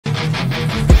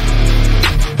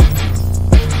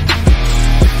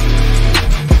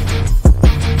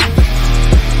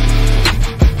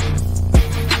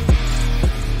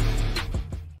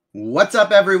What's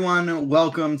up, everyone?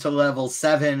 Welcome to Level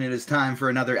 7. It is time for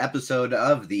another episode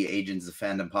of the Agents of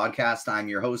Fandom podcast. I'm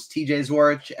your host, TJ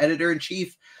Zwarych,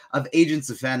 editor-in-chief of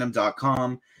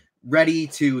agentsofandom.com, ready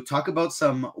to talk about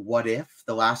some What If,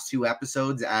 the last two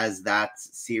episodes, as that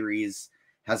series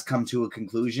has come to a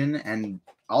conclusion, and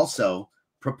also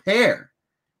prepare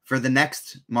for the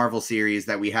next Marvel series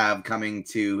that we have coming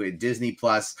to Disney+,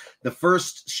 the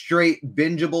first straight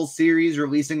bingeable series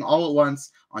releasing all at once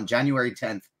on January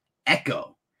 10th,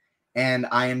 Echo. And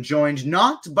I am joined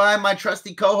not by my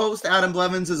trusty co-host, Adam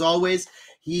Blevins, as always.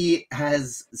 He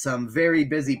has some very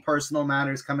busy personal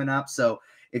matters coming up, so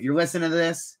if you're listening to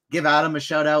this, give Adam a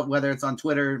shout out, whether it's on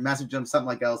Twitter, message him,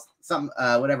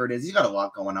 whatever it is. He's got a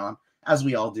lot going on, as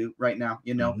we all do right now,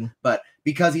 you know. But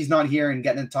because he's not here and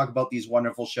getting to talk about these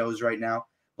wonderful shows right now,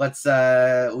 let's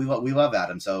we love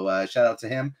Adam, so shout out to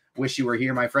him. Wish you were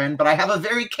here, my friend. But I have a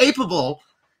very capable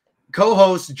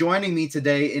co-host joining me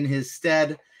today in his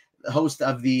stead, the host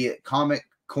of the Comic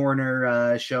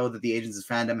Corner show that the Agents of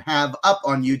Fandom have up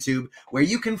on YouTube, where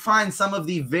you can find some of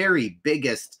the very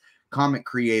biggest comic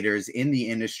creators in the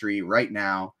industry right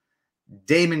now.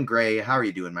 Damon Gray, how are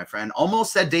you doing, my friend?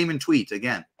 Almost said Damon Tweet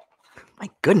again. My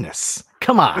goodness.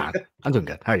 Come on. I'm doing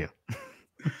good. How are you?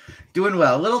 Doing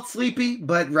well. A little sleepy,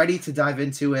 but ready to dive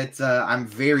into it. I'm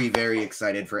very, very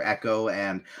excited for Echo,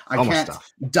 and I can't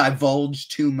divulge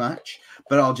too much,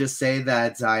 but I'll just say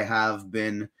that I have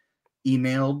been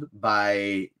emailed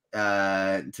by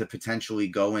to potentially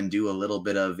go and do a little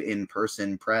bit of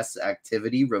in-person press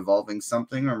activity revolving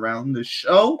something around the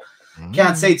show.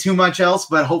 Can't say too much else,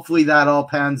 but hopefully that all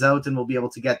pans out and we'll be able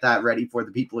to get that ready for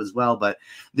the people as well. But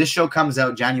this show comes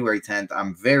out January 10th.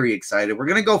 I'm very excited. We're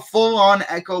going to go full on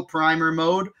Echo Primer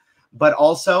mode, but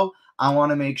also I want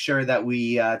to make sure that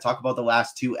we talk about the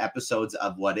last two episodes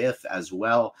of What If as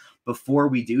well. Before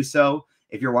we do so,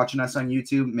 if you're watching us on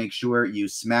YouTube, make sure you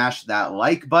smash that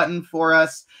like button for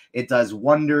us. It does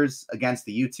wonders against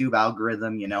the YouTube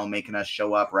algorithm, you know, making us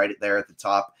show up right there at the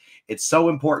top. It's so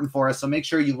important for us. So make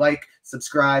sure you like,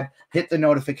 subscribe, hit the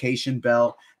notification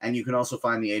bell, and you can also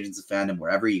find the Agents of Fandom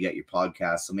wherever you get your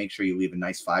podcasts. So make sure you leave a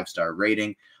nice 5-star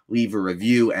rating, leave a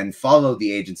review, and follow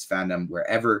the Agents Fandom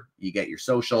wherever you get your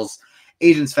socials.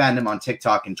 Agents Fandom on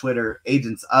TikTok and Twitter,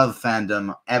 Agents of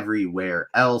Fandom everywhere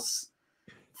else.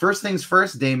 First things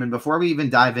first, Damon, before we even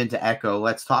dive into Echo,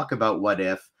 let's talk about What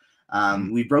If.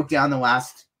 We broke down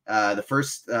the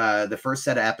first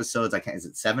set of episodes. Is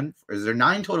it 7? Or is there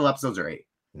 9 total episodes or 8?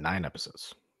 9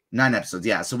 episodes. 9 episodes,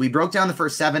 yeah. So we broke down the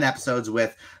first 7 episodes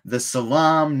with the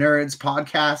Salam Nerds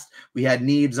podcast. We had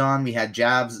Neebs on, we had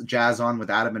Jazz on with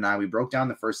Adam and I. We broke down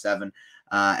the first 7,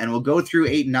 and we'll go through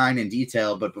 8 and 9 in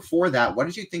detail. But before that, what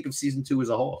did you think of season 2 as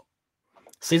a whole?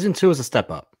 Season 2 is a step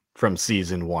up from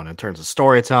season 1 in terms of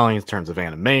storytelling, in terms of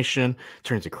animation, in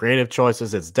terms of creative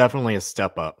choices. It's definitely a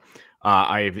step up.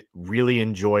 I really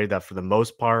enjoyed that for the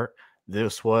most part.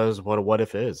 This was what a What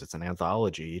If is. It's an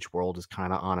anthology. Each world is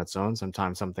kind of on its own.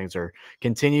 Sometimes some things are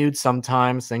continued.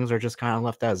 Sometimes things are just kind of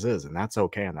left as is, and that's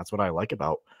okay. And that's what I like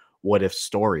about What If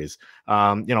stories.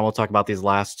 We'll talk about these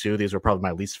last 2. These were probably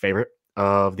my least favorite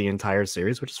of the entire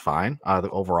series, which is fine.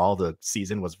 Overall, the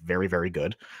season was very, very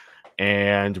good.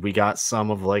 And we got some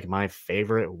of like my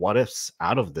favorite what ifs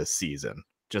out of this season,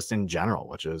 just in general,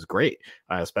 which is great,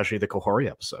 especially the Kahori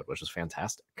episode, which is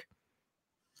fantastic.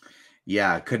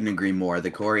 Yeah, I couldn't agree more. The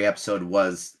Kahori episode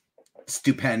was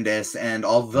stupendous, and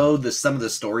although some of the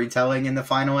storytelling in the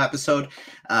final episode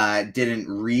wasn't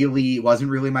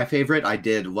really my favorite, I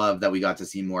did love that we got to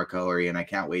see more Kahori, and I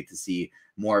can't wait to see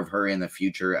more of her in the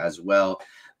future as well.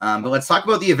 But let's talk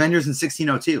about the Avengers in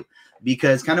 1602.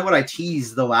 Because kind of what I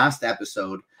teased the last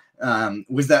episode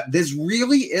was that this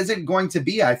really isn't going to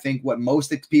be, I think, what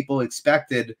most people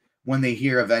expected when they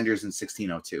hear Avengers in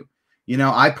 1602. You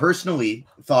know, I personally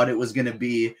thought it was going to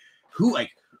be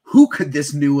who could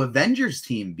this new Avengers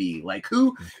team be? Like,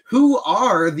 who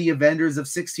are the Avengers of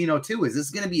 1602? Is this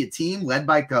going to be a team led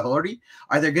by Kahori?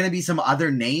 Are there going to be some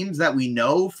other names that we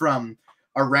know from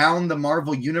around the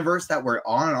Marvel universe that were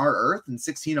on our Earth in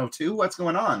 1602? What's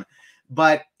going on?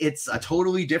 But it's a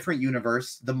totally different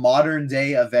universe. The modern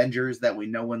day Avengers that we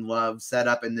know and love set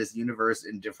up in this universe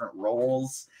in different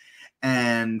roles.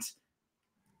 And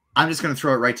I'm just going to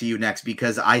throw it right to you next,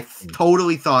 because I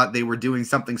totally thought they were doing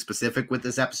something specific with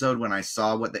this episode when I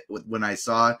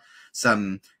saw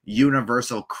some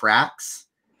universal cracks,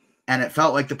 and it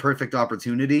felt like the perfect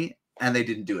opportunity, and they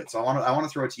didn't do it. So I want to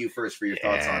throw it to you first for your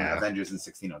thoughts on Avengers in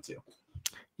 1602.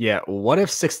 Yeah, what if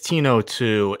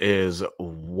 1602 is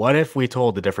what if we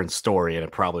told a different story and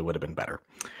it probably would have been better?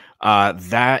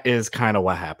 That is kind of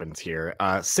what happens here.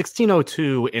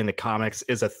 1602 in the comics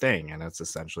is a thing, and it's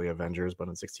essentially Avengers, but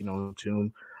in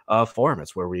 1602 form.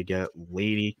 It's where we get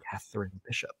Lady Catherine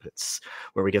Bishop. It's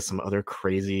where we get some other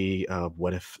crazy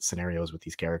what if scenarios with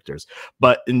these characters.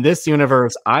 But in this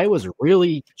universe, I was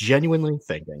really genuinely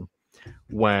thinking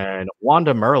when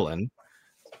Wanda Merlin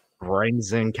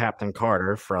brings in Captain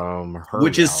Carter from her,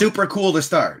 which is super cool to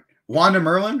start. Wanda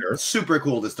Merlin, sure. Super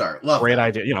cool to start. Love great that.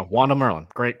 idea. You know, Wanda Merlin,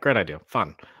 great idea,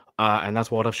 fun. And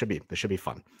that's what it should be. This should be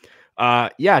fun.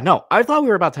 Yeah, no, I thought we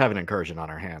were about to have an incursion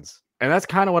on our hands, and that's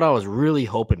kind of what I was really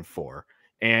hoping for.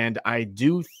 And I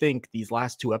do think these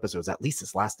last 2 episodes, at least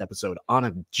this last episode, on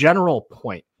a general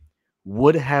point,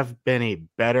 would have been a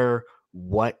better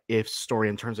what if story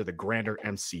in terms of the grander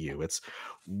MCU. It's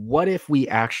what if we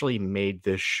actually made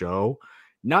this show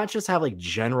not just have like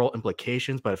general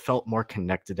implications, but it felt more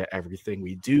connected to everything.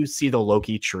 We do see the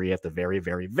Loki tree at the very,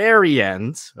 very, very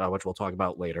end, which we'll talk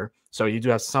about later. So you do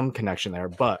have some connection there.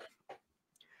 But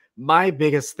my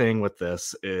biggest thing with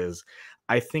this is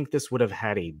I think this would have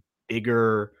had a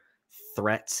bigger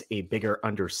threat, a bigger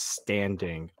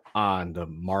understanding on the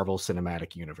Marvel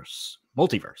Cinematic Universe,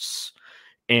 multiverse.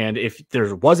 And if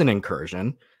there was an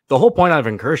incursion, the whole point of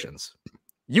incursions,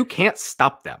 you can't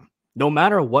stop them. No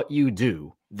matter what you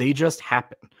do, they just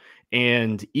happen.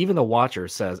 And even the Watcher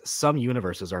says some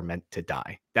universes are meant to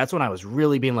die. That's when I was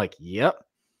really being like, yep,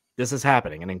 this is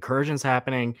happening. An incursion's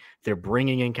happening. They're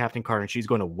bringing in Captain Carter, and she's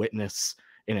going to witness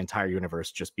an entire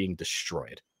universe just being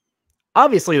destroyed.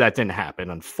 Obviously, that didn't happen,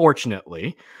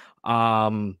 unfortunately.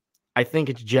 I think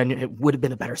it's genuine. It would have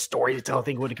been a better story to tell. I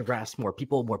think it would have grasped more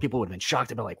people. More people would have been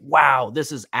shocked and been like, wow,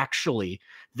 this is actually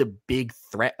the big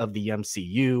threat of the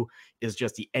MCU, is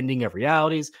just the ending of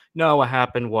realities. No, what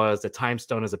happened was the Time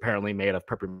Stone is apparently made of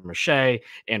papier-mâché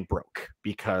and broke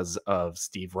because of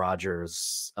Steve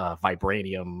Rogers'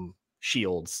 vibranium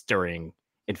shields during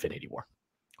Infinity War,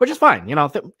 which is fine. You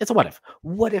know, it's a what if.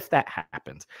 What if that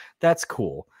happened? That's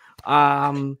cool.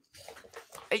 I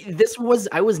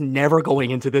was never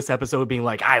going into this episode being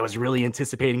like, I was really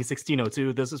anticipating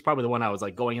 1602. This is probably the one I was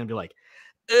like going in and be like,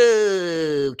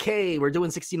 okay, we're doing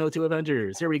 1602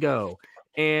 Avengers. Here we go.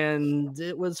 And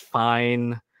it was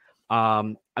fine.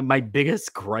 My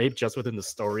biggest gripe just within the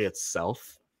story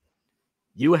itself,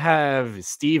 you have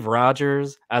Steve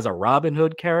Rogers as a Robin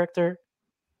Hood character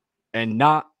and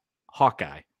not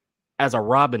Hawkeye as a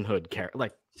Robin Hood character.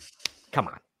 Like, come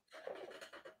on.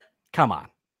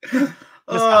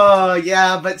 Oh,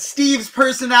 yeah, but Steve's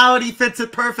personality fits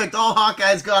it perfect. All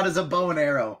Hawkeye's got is a bow and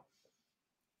arrow.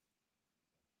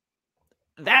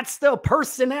 That's the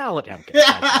personality. Okay.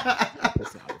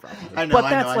 I know, but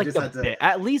that's like the bit.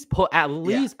 At least put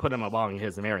him among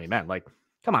his merry men. Like,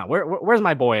 come on, where's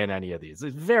my boy in any of these?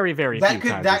 It's very, very few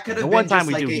times. That could have the been one time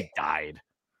we like he died.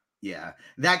 Yeah,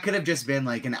 that could have just been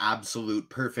like an absolute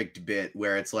perfect bit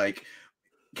where it's like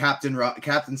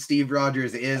Captain Steve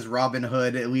Rogers is Robin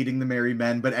Hood leading the merry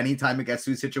men, but anytime it gets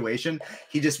to a situation,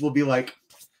 he just will be like,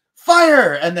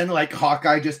 fire! And then like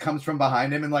Hawkeye just comes from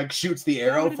behind him and like shoots the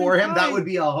arrow for him. That would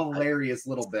be a hilarious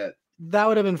little bit. That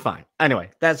would have been fine.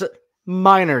 Anyway, that's a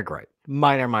minor gripe.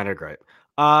 Minor gripe.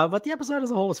 But the episode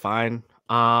as a whole was fine.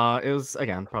 It was,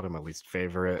 again, probably my least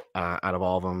favorite out of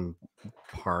all of them,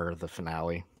 part of the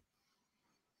finale.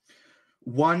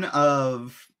 One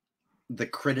of the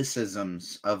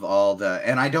criticisms of all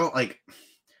and I don't like,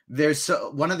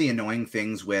 one of the annoying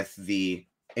things with the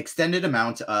extended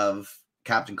amount of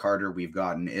Captain Carter we've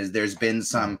gotten is there's been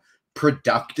some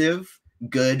productive,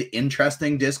 good,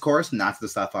 interesting discourse, and that's the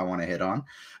stuff I want to hit on.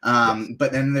 Yes.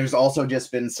 But then there's also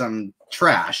just been some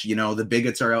trash. You know, the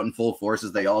bigots are out in full force,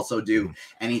 as they also do.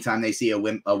 Anytime they see a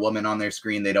woman on their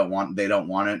screen, they don't want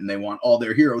it, and they want all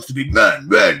their heroes to be men,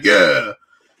 yeah,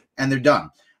 and they're done.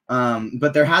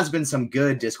 But there has been some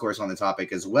good discourse on the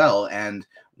topic as well, and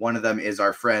one of them is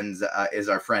our friend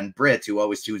Britt, who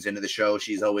always tunes into the show.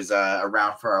 She's always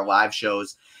around for our live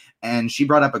shows, and she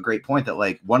brought up a great point that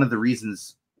like one of the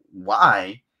reasons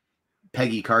why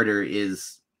Peggy Carter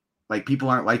is like people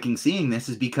aren't liking seeing this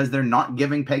is because they're not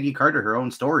giving Peggy Carter her own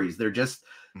stories. They're just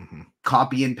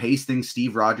copy and pasting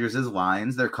Steve Rogers'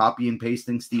 lines. They're copy and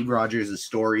pasting Steve Rogers'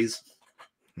 stories.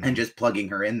 And just plugging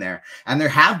her in there. And there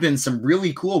have been some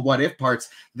really cool what if parts.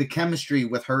 The chemistry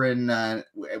with her and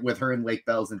Lake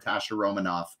Bells and Tasha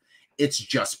Romanoff, it's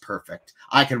just perfect.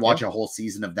 I could watch a whole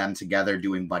season of them together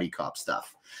doing buddy cop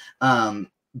stuff.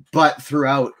 But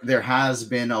throughout, there has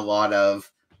been a lot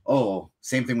of,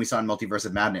 same thing we saw in Multiverse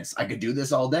of Madness. I could do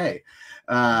this all day.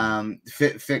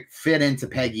 Fit into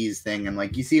Peggy's thing. And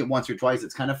like you see it once or twice,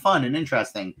 it's kind of fun and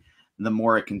interesting. The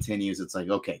more it continues, it's like,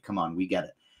 okay, come on, we get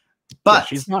it. But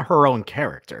she's not her own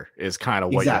character, is kind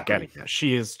of what you're getting at.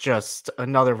 She is just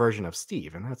another version of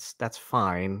Steve, and that's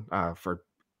fine for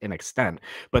an extent.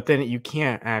 But then you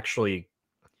can't actually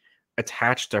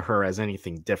attach to her as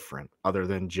anything different other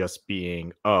than just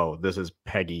being, oh, this is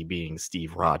Peggy being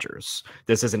Steve Rogers.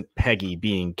 This isn't Peggy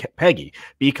being Peggy,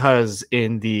 because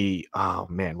in the, oh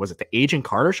man, was it the Agent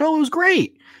Carter show? It was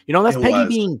great. You know, that's Peggy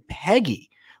being Peggy.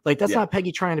 Like, that's not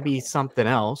Peggy trying to be something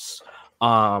else.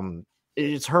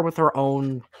 It's her with her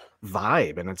own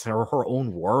vibe, and it's her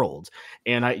own world.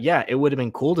 And it would have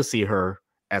been cool to see her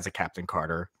as a Captain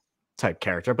Carter type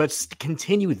character, but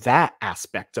continue that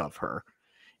aspect of her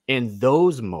in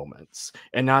those moments,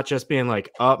 and not just being like,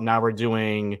 oh, now we're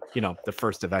doing, you know, the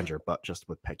first Avenger, but just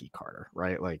with Peggy Carter,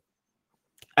 right? Like,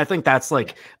 I think that's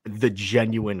like the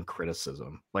genuine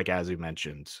criticism, like as you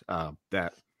mentioned,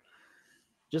 that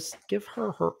just give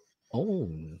her her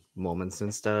own moments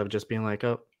instead of just being like,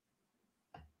 oh,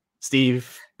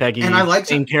 Steve, Peggy, and I liked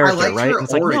same character, right? And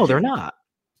it's like, no, they're not.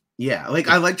 Yeah, like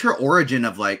I liked her origin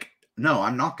of like, no,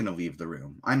 I'm not going to leave the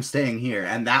room. I'm staying here.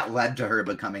 And that led to her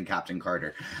becoming Captain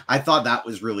Carter. I thought that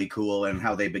was really cool and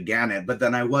how they began it. But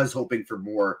then I was hoping for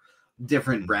more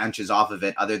different branches off of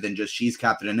it, other than just she's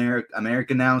Captain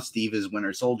America now. Steve is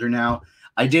Winter Soldier now.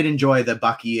 I did enjoy that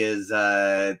Bucky is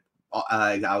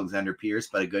Alexander Pierce,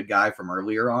 but a good guy from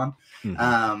earlier on.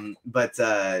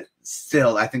 But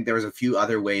still, I think there was a few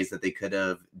other ways that they could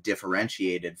have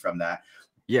differentiated from that.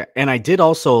 Yeah. And I did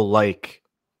also like,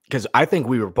 because I think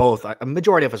we were both, a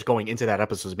majority of us going into that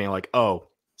episode being like, oh,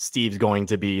 Steve's going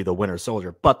to be the Winter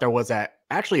Soldier. But there was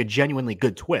actually a genuinely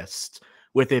good twist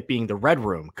with it being the Red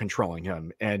Room controlling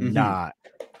him and not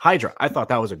Hydra. I thought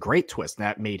that was a great twist. And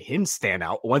that made him stand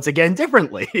out once again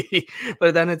differently.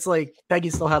 But then it's like Peggy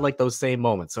still had like those same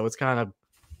moments. So it's kind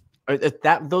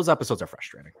of those episodes are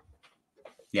frustrating.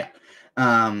 Yeah.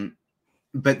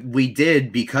 But we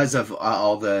did, because of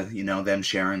all the, you know, them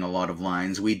sharing a lot of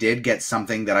lines, we did get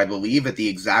something that I believe at the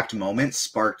exact moment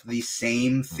sparked the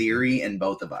same theory in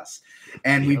both of us.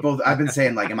 And we both, I've been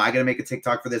saying, like, am I going to make a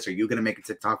TikTok for this? Are you going to make a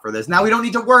TikTok for this? Now we don't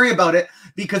need to worry about it,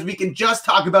 because we can just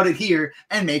talk about it here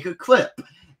and make a clip.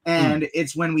 And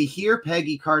it's when we hear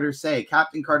Captain Carter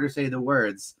say the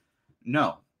words,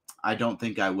 "No, I don't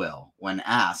think I will," when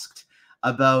asked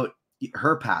about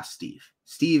her past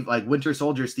Steve, like Winter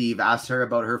Soldier Steve, asked her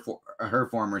about her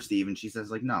former Steve, and she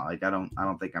says, like, no, like I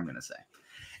don't think I'm gonna say.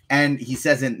 And he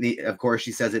says of course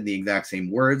she says it in the exact same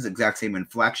words, exact same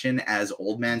inflection as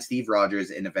Old Man Steve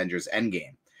Rogers in Avengers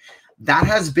Endgame. That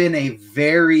has been a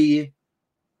very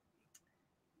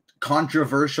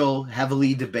controversial,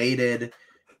 heavily debated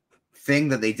thing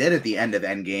that they did at the end of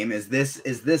Endgame. Is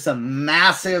this a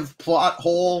massive plot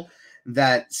hole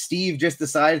that Steve just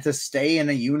decided to stay in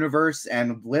a universe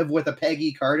and live with a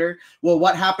Peggy Carter? Well,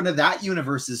 what happened to that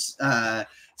universe's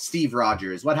Steve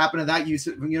Rogers? What happened to that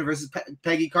universe's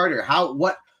Peggy Carter?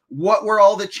 What were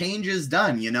all the changes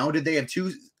done? You know, did they have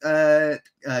two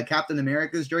Captain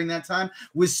Americas during that time?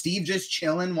 Was Steve just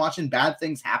chilling, watching bad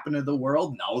things happen to the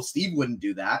world? No, Steve wouldn't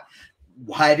do that.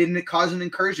 Why didn't it cause an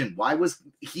incursion? Why was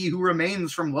He Who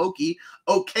Remains from Loki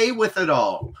okay with it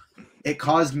all? It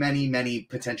caused many, many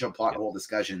potential plot hole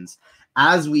discussions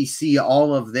as we see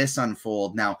all of this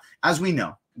unfold. Now, as we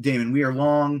know, Damon, we are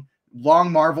long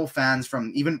Marvel fans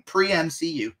from even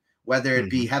pre-MCU, whether it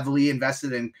be heavily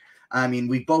invested in, I mean,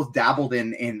 we've both dabbled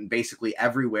in basically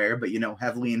everywhere, but, you know,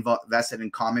 heavily invested in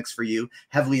comics for you,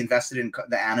 heavily invested in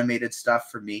the animated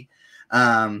stuff for me.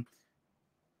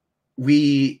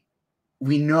 We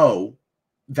know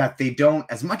that they don't,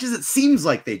 as much as it seems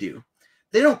like they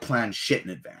don't plan shit in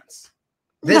advance.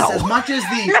 As much as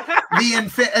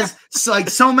like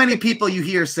so many people you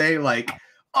hear say, like,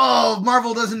 oh,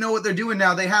 Marvel doesn't know what they're doing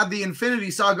now. They have the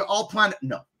Infinity Saga all planned.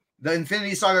 No, the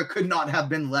Infinity Saga could not have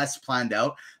been less planned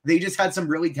out. They just had some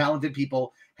really talented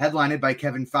people, headlined by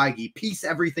Kevin Feige, piece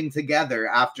everything together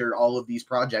after all of these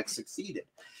projects succeeded.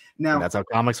 Now, and that's how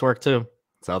comics work too.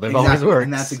 That's how they've always worked.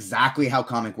 And that's exactly how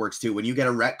comic works too. When you get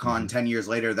a retcon 10 years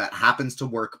later that happens to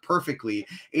work perfectly,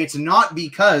 it's not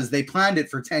because they planned it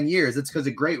for 10 years. It's because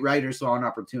a great writer saw an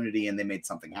opportunity and they made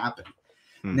something happen.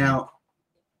 Now,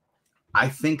 I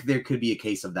think there could be a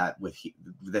case of that with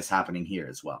this happening here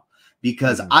as well.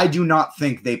 Because I do not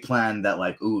think they planned that,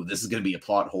 like, ooh, this is going to be a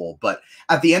plot hole. But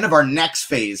at the end of our next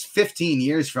phase, 15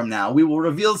 years from now, we will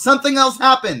reveal something else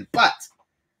happened. But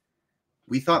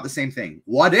we thought the same thing.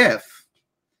 What if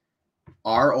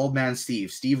our Old Man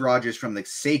Steve Rogers from the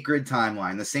sacred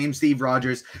timeline, the same Steve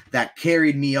Rogers that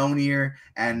carried Mjolnir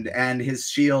and his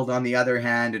shield on the other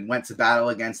hand and went to battle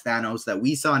against Thanos that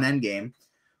we saw in Endgame,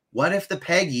 what if the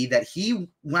Peggy that he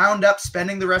wound up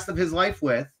spending the rest of his life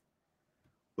with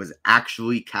was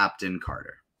actually Captain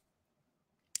Carter.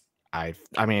 I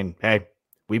mean, hey,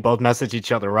 we both messaged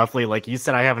each other roughly. Like you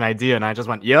said, I have an idea, and I just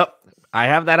went, yep, I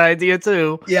have that idea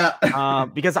too. Yeah.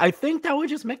 Because I think that would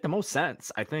just make the most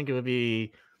sense. I think it would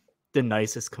be the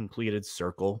nicest completed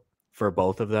circle for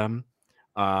both of them.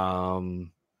 I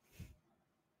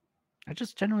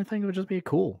just generally think it would just be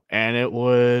cool. And it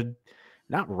would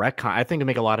not retcon. I think it would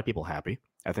make a lot of people happy.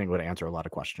 I think it would answer a lot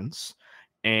of questions.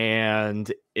 And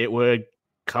it would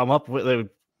come up with, it would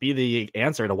be the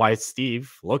answer to why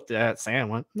Steve looked at Sam and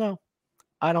went, no,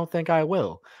 I don't think I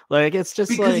will. Like, it's just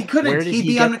because like, he couldn't. Where did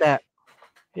he get that?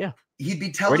 Yeah. He'd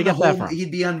be telling the whole, he'd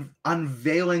be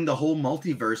unveiling the whole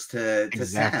multiverse to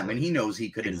Sam, and he knows he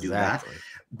couldn't do that.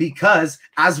 Because,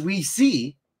 as we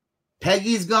see,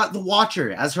 Peggy's got the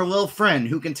Watcher as her little friend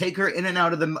who can take her in and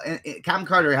out of the... Captain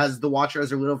Carter has the Watcher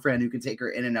as her little friend who can take her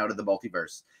in and out of the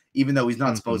multiverse. Even though he's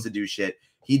not supposed to do shit,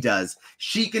 he does.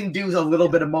 She can do a little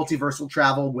bit of multiversal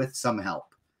travel with some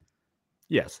help.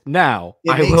 Yes. Now,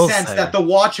 it makes sense that the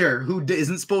Watcher, who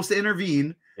isn't supposed to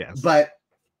intervene, but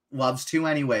loves to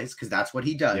anyways, because that's what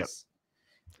he does.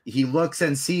 He looks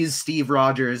and sees Steve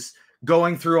Rogers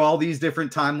going through all these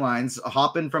different timelines,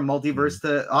 hopping from universe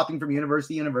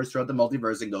to universe throughout the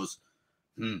multiverse, and goes,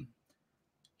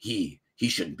 he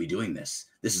shouldn't be doing this.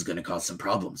 This is going to cause some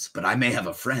problems, but I may have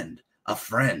a friend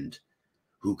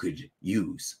who could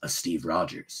use a Steve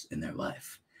Rogers in their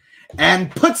life, and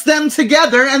puts them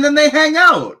together, and then they hang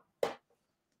out.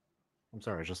 I'm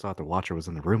sorry, I just thought the Watcher was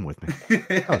in the room with me.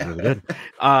 That was really good.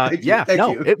 Thank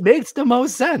you. It makes the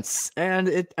most sense,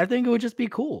 and I think it would just be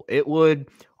cool. It would,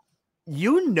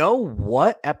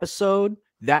 what episode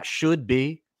that should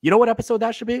be? You know what episode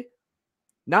that should be?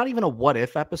 Not even a what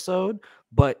if episode,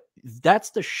 but that's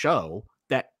the show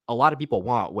that a lot of people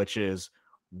want, which is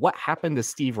what happened to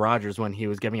Steve Rogers when he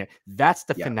was giving it. That's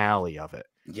the finale of it.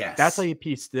 Yes. That's how you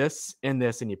piece this and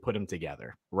this and you put them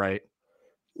together, right?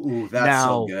 Ooh, that's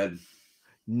so good.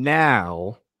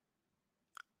 Now,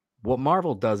 what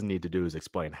Marvel does need to do is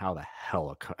explain how the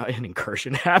hell an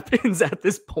incursion happens at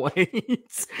this point.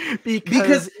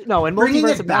 because in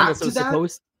Multiverse of Madness, it was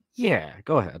supposed... Yeah,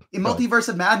 go ahead. In Multiverse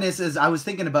of Madness, is I was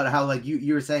thinking about how, like,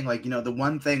 you were saying, like, the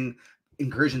one thing,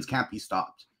 incursions can't be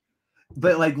stopped.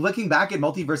 But, like, looking back at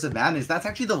Multiverse of Madness, that's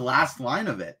actually the last line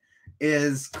of it,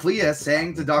 is Clea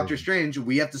saying to Doctor Strange,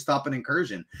 we have to stop an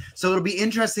incursion. So it'll be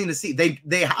interesting to see.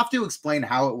 They have to explain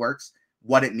how it works,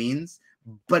 what it means,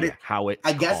 but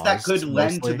I guess that could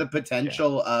lend to the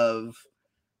potential of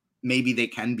maybe they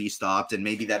can be stopped, and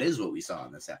maybe that is what we saw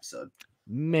in this episode.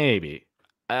 Maybe.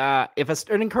 If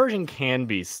an incursion can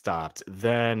be stopped,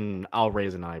 then I'll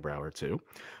raise an eyebrow or two.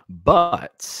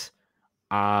 But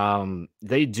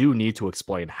they do need to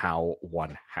explain how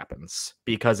one happens.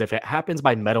 Because if it happens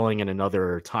by meddling in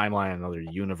another timeline, another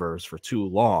universe for too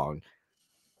long,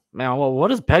 man, well,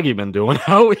 what has Peggy been doing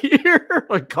out here?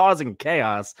 Like, causing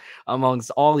chaos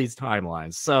amongst all these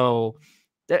timelines. So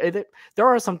there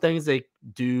are some things they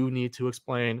do need to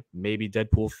explain. Maybe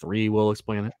Deadpool 3 will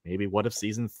explain it. Maybe What If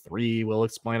Season 3 will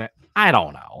explain it. I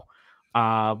don't know.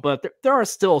 But there are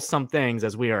still some things,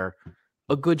 as we are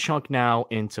a good chunk now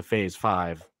into Phase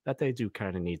 5, that they do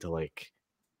kind of need to, like,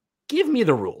 give me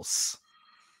the rules.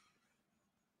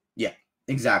 Yeah.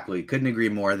 Exactly. Couldn't agree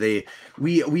more.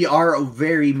 We are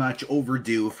very much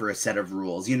overdue for a set of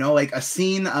rules. Like a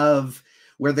scene of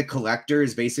where the Collector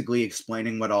is basically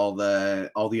explaining what all the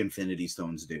Infinity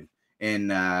Stones do in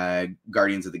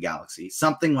Guardians of the Galaxy.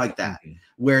 Something like that,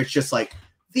 where it's just like,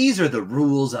 these are the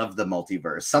rules of the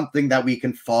multiverse. Something that we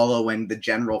can follow and the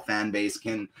general fan base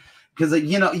can, because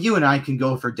you and I can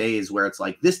go for days where it's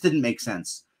like, this didn't make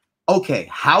sense. Okay,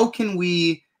 how can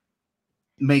we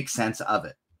make sense of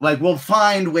it? Like, we'll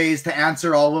find ways to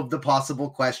answer all of the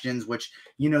possible questions, which,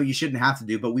 you shouldn't have to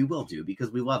do, but we will do because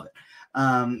we love it.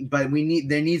 But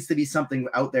there needs to be something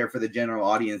out there for the general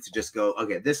audience to just go,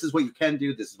 okay, this is what you can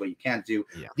do. This is what you can't do.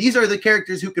 Yeah. These are the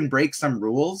characters who can break some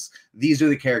rules. These are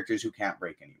the characters who can't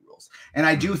break any rules. And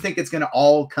I do think it's going to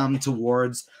all come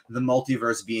towards the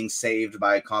multiverse being saved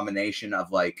by a combination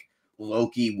of, like,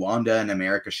 Loki, Wanda, and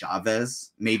America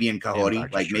Chavez, maybe in Coyote.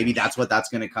 Like, maybe that's what that's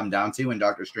going to come down to in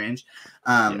Doctor Strange.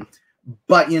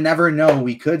 But you never know.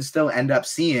 We could still end up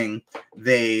seeing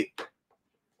they,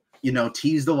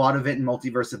 teased a lot of it in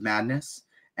Multiverse of Madness,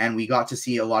 and we got to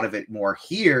see a lot of it more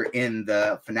here in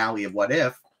the finale of What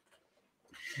If.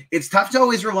 It's tough to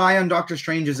always rely on Doctor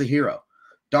Strange as a hero.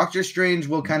 Doctor Strange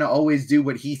will kind of always do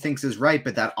what he thinks is right,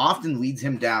 but that often leads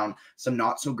him down some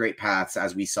not so great paths,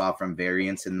 as we saw from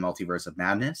Variants in the Multiverse of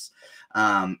Madness.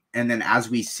 And then as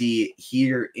we see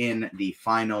here in the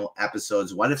final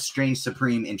episodes, what if Strange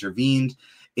Supreme intervened?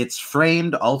 It's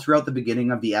framed all throughout the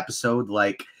beginning of the episode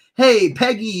like, hey,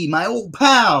 Peggy, my old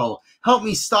pal, help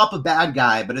me stop a bad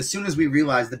guy. But as soon as we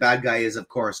realize the bad guy is, of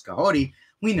course, Coyote,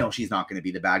 we know she's not going to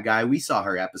be the bad guy. We saw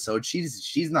her episode.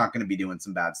 She's not going to be doing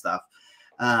some bad stuff.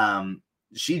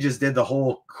 She just did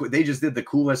they just did the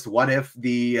coolest what if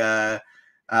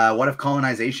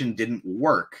colonization didn't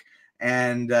work.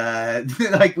 And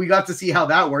like we got to see how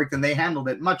that worked, and she handled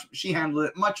it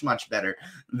much better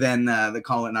than the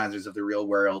colonizers of the real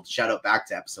world. Shout out back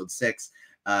to episode 6,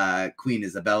 Queen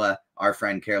Isabella, our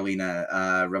friend Carolina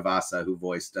Ravassa, who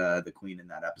voiced the Queen in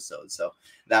that episode. So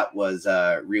that was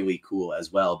really cool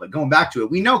as well. But going back to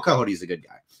it, we know Coyote's a good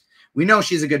guy. We know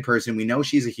she's a good person. We know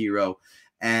she's a hero.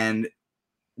 And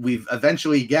we've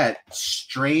eventually get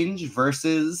Strange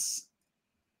versus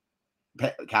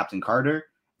Captain Carter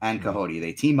and Coyote.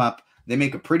 They team up. They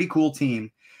make a pretty cool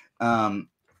team.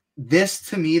 This,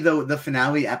 to me, though, the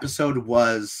finale episode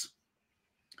was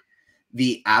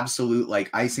the absolute like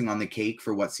icing on the cake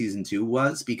for what season 2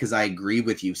 was, because I agree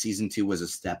with you. Season 2 was a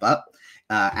step up.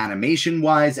 Animation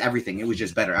wise, everything. It was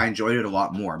just better. I enjoyed it a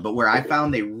lot more. But where I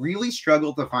found they really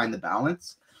struggled to find the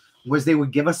balance was they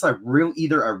would give us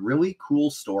either a really cool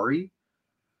story,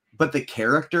 but the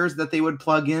characters that they would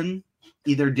plug in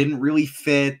either didn't really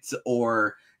fit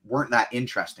or weren't that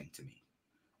interesting to me.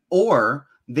 Or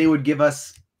they would give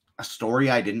us a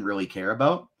story I didn't really care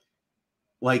about.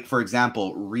 Like, for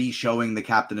example, re-showing the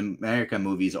Captain America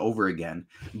movies over again.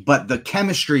 But the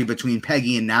chemistry between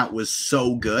Peggy and Nat was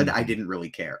so good, I didn't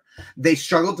really care. They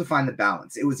struggled to find the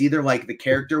balance. It was either like the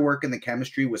character work and the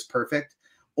chemistry was perfect,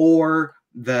 or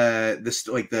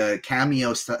the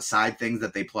cameo side things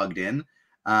that they plugged in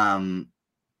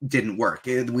didn't work.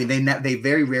 They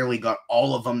very rarely got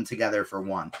all of them together for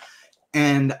one.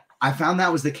 And I found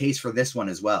that was the case for this one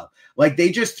as well. Like, they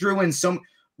just threw in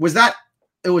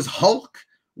it was Hulk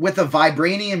with a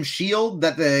vibranium shield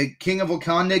that the King of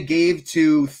Wakanda gave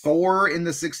to Thor in the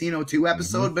 1602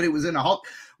 episode, but it was in a Hulk.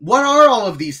 What are all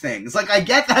of these things? Like, I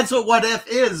get that's what if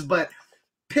is, but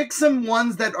pick some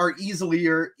ones that are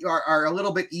are a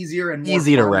little bit easier and more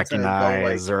easy to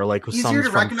recognize, or like some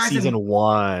from season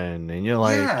 1, and you're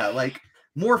like, yeah, like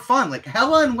more fun, like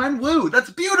Hela and Wenwu. That's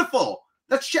beautiful.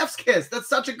 That's Chef's Kiss. That's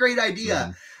such a great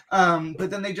idea. But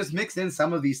then they just mixed in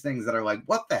some of these things that are like,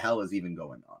 what the hell is even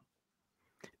going on?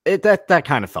 That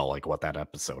kind of felt like what that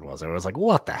episode was. It was like,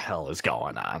 what the hell is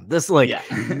going on? This, like,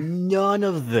 none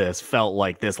of this felt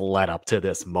like this led up to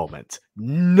this moment.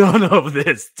 None of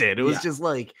this did. It was just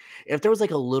like, if there was like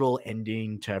a little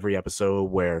ending to every episode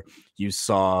where you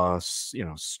saw,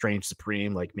 Strange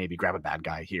Supreme, like maybe grab a bad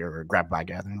guy here or grab a bad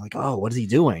guy, and you're like, oh, what is he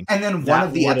doing? And then one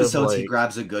of the episodes he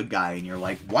grabs a good guy, and you're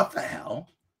like, what the hell?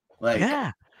 Like,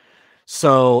 yeah.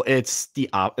 So it's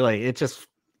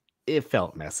it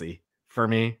felt messy for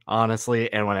me,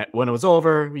 honestly. And when it was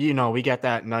over, we get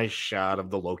that nice shot of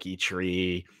the Loki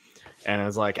tree, and it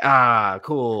was like,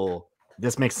 cool.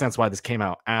 This makes sense why this came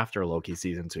out after Loki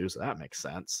season 2, so that makes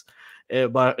sense.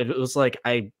 But it was like,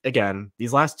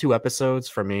 these last 2 episodes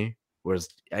for me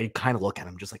I kind of look at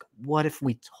them just like, what if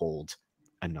we told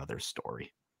another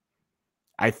story?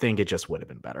 I think it just would have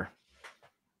been better.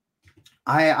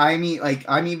 I mean, like,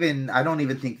 I don't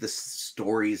even think the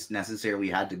stories necessarily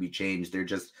had to be changed. There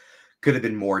just could have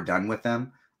been more done with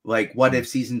them. Like, what if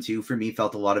season 2 for me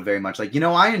felt a lot of very much like,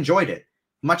 I enjoyed it.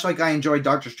 Much like I enjoyed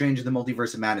Doctor Strange in the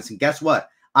Multiverse of Madness. And guess what?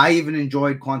 I even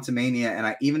enjoyed Quantumania, and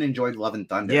I even enjoyed Love and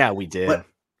Thunder. Yeah, we did. But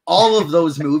all of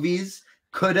those movies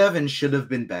could have and should have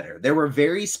been better. There were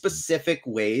very specific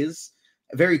ways,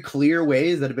 very clear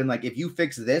ways that have been like, if you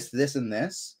fix this, this, and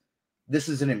this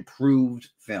is an improved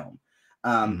film.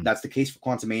 That's the case for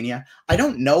Quantumania. I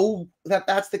don't know that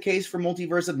that's the case for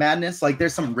Multiverse of Madness. Like,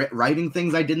 there's some writing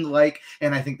things I didn't like,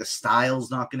 and I think the style's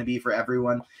not going to be for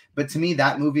everyone. But to me,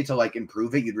 that movie, to like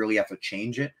improve it, you'd really have to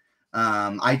change it.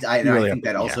 I think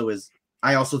that also is.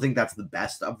 I also think that's the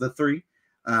best of the 3.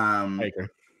 I agree.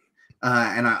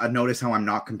 And I notice how I'm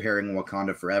not comparing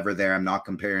Wakanda Forever there. I'm not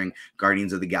comparing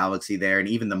Guardians of the Galaxy there, and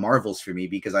even the Marvels for me,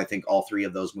 because I think all 3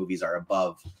 of those movies are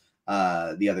above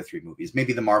the other 3 movies.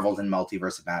 Maybe the Marvels and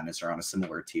Multiverse of Madness are on a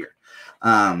similar tier.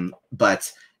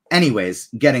 But anyways,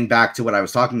 getting back to what I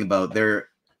was talking about, they're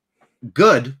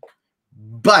good.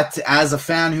 But as a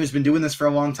fan who's been doing this for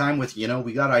a long time with,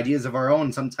 we got ideas of our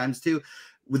own sometimes too,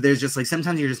 there's just like,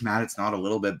 sometimes you're just mad it's not a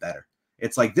little bit better.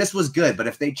 It's like, this was good, but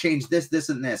if they changed this, this,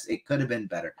 and this, it could have been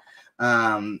better.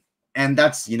 And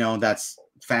that's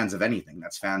fans of anything.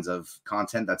 That's fans of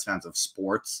content. That's fans of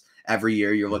sports. Every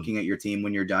year you're looking at your team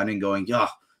when you're done and going, yeah,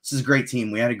 this is a great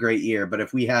team. We had a great year. But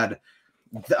if we had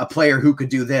a player who could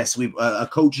do this, a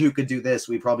coach who could do this,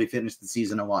 we probably finished the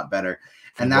season a lot better.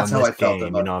 And that's how I felt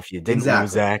about it. If you didn't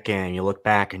lose that game, you look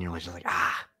back and you're just like,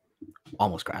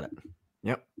 almost got it.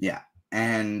 Yep. Yeah.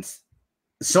 And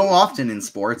so often in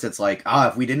sports, it's like,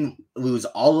 if we didn't lose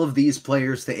all of these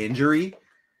players to injury,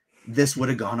 this would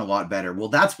have gone a lot better. Well,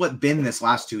 that's what been this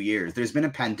last 2 years. There's been a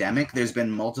pandemic. There's been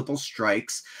multiple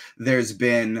strikes. There's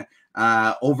been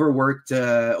overworked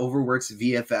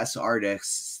VFS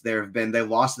artists. They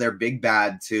lost their big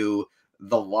bad to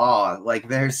the law. Like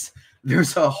there's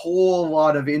a whole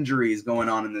lot of injuries going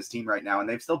on in this team right now, and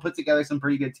they've still put together some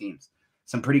pretty good teams,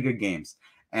 some pretty good games.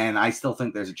 And I still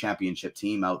think there's a championship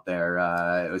team out there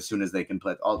as soon as they can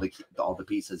put all the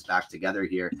pieces back together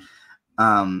here.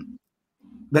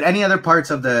 But any other parts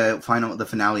of the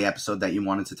finale episode that you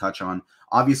wanted to touch on?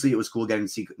 Obviously, it was cool getting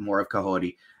to see more of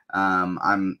Kahori.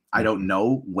 I don't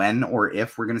know when or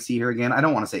if we're going to see her again. I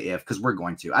don't want to say if, because we're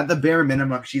going to. At the bare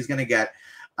minimum, she's going to get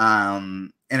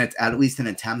at least an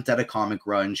attempt at a comic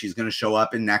run. She's going to show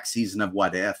up in next season of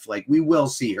What If. Like, we will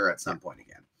see her at some point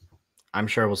again. I'm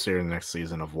sure we'll see her in the next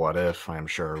season of What If. I'm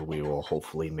sure we will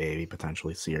hopefully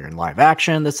potentially see her in live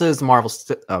action. This is Marvel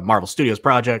Studios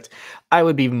project. I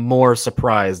would be more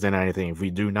surprised than anything if we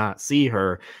do not see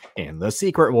her in the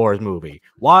Secret Wars movie.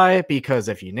 Why? Because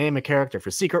if you name a character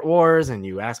for Secret Wars and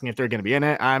you ask me if they're going to be in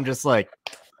it, I'm just like,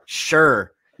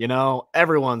 sure.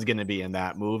 Everyone's going to be in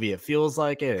that movie. It feels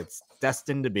like it. It's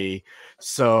destined to be.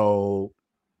 So...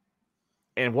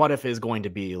 And What If is going to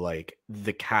be like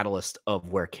the catalyst of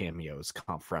where cameos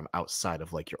come from outside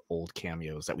of like your old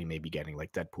cameos that we may be getting,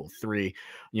 like Deadpool 3.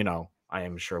 I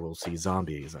am sure we'll see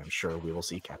zombies. I'm sure we will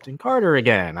see Captain Carter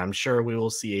again. I'm sure we will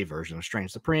see a version of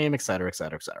Strange Supreme, etc.,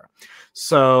 etc., etc.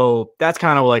 So that's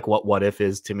kind of like what If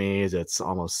is to me. Is it's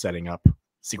almost setting up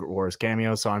Secret Wars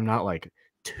cameo. So I'm not like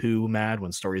too mad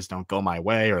when stories don't go my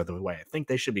way or the way I think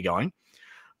they should be going.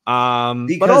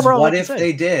 Because but overall, what if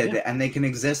they did, and they can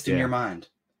exist in your mind?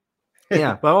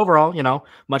 Yeah, but overall,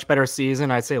 much better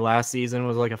season. I'd say last season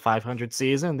was like a 500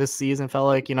 season. This season felt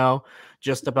like,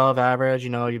 just above average.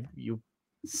 You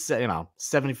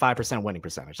 75% winning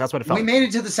percentage. That's what it felt. We made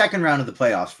it to the second round of the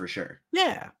playoffs for sure.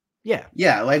 Yeah.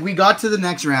 Like we got to the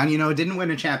next round. Didn't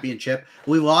win a championship.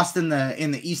 We lost in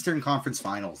the Eastern Conference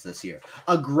Finals this year.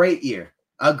 A great year,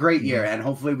 and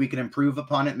hopefully we can improve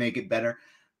upon it, make it better.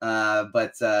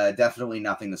 But definitely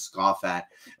nothing to scoff at.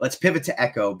 Let's pivot to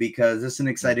Echo, because this is an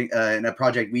exciting and a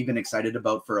project we've been excited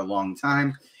about for a long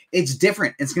time. It's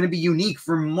different. It's going to be unique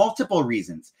for multiple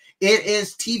reasons. It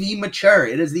is TV mature.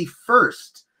 It is the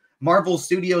first Marvel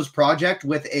Studios project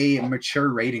with a mature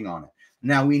rating on it.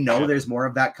 Now, we know there's more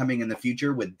of that coming in the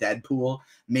future with Deadpool,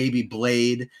 maybe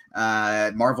Blade,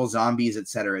 Marvel Zombies,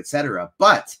 etc., etc.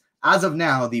 But as of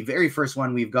now, the very first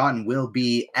one we've gotten will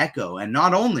be Echo. And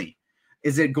not only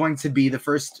is it going to be the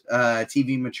first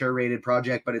TV mature rated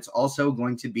project, but it's also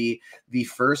going to be the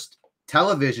first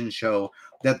television show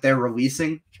that they're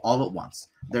releasing all at once.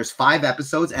 There's 5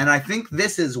 episodes, and I think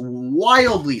this is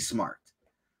wildly smart,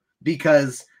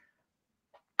 because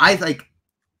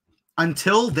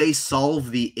until they solve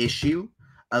the issue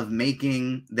of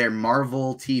making their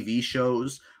Marvel TV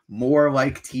shows more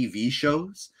like TV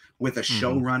shows, with a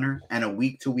showrunner and a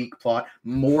week-to-week plot,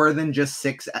 more than just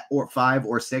 6 or 5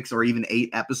 or 6 or even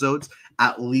 8 episodes,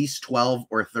 at least 12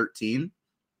 or 13.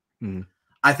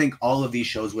 I think all of these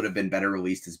shows would have been better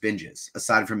released as binges,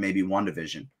 aside from maybe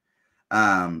WandaVision.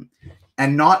 And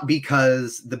not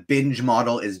because the binge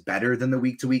model is better than the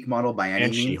week-to-week model by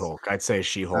any means. And She-Hulk. I'd say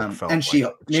She-Hulk felt and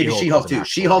She-Hulk. Maybe She-Hulk too.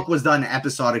 She-Hulk was done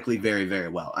episodically very, very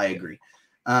well. I agree.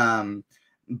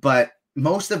 But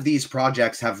most of these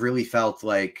projects have really felt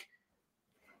like,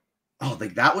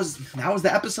 that was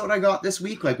the episode I got this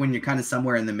week. Like when you're kind of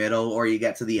somewhere in the middle, or you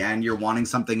get to the end, you're wanting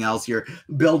something else, you're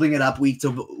building it up week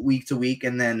to week,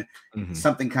 and then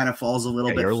something kind of falls a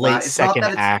little bit your flat. Late second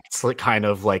act's like kind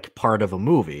of like part of a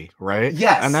movie, right?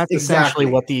 Yes, and that's essentially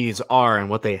what these are,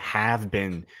 and what they have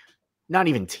been. Not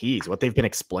even teased, what they've been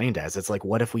explained as. It's like,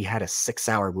 what if we had a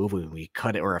 6-hour movie and we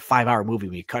cut it, or a 5-hour movie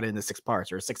we cut it into 6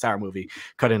 parts, or a 6-hour movie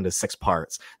cut into 6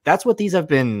 parts? That's what these have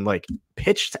been like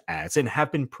pitched as and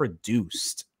have been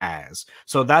produced as.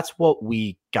 So that's what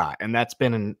we got, and that's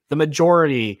been the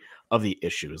majority of the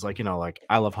issues. Like,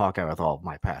 I love Hawkeye with all of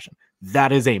my passion.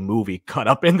 That is a movie cut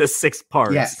up into 6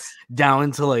 parts, down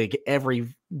into like every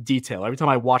detail. Every time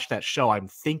I watch that show, I'm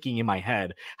thinking in my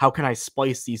head, how can I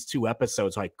splice these 2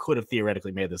 episodes so I could have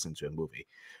theoretically made this into a movie?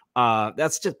 But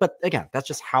again, that's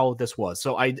just how this was.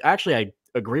 So I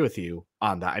agree with you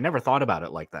on that. I never thought about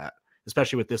it like that,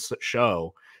 especially with this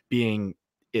show being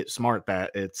smart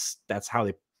that that's how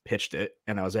they pitched it,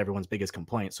 and that was everyone's biggest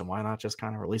complaint. So why not just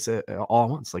kind of release it all at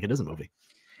once like it is a movie?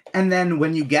 And then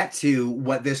when you get to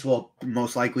what this will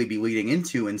most likely be leading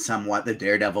into in somewhat the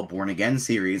Daredevil Born Again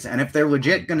series, and if they're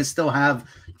legit going to still have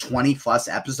 20 plus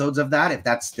episodes of that, if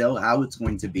that's still how it's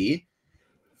going to be,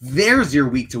 there's your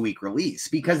week-to-week release,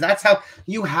 because that's how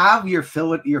you have your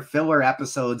filler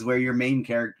episodes where your main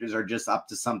characters are just up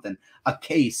to something, a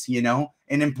case, you know,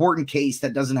 an important case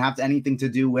that doesn't have anything to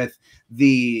do with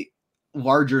the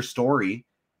larger story,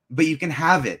 but you can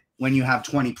have it when you have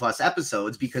 20 plus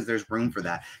episodes because there's room for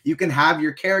that. You can have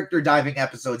your character diving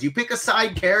episodes. You pick a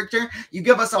side character, you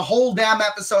give us a whole damn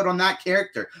episode on that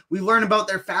character. We learn about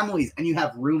their families, and you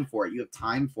have room for it. You have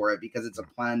time for it because it's a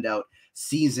planned out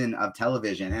season of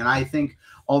television. And I think,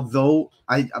 although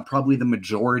probably the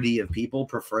majority of people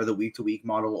prefer the week-to-week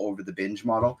model over the binge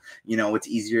model, you know, it's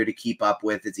easier to keep up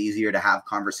with, it's easier to have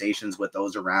conversations with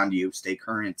those around you, stay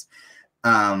current.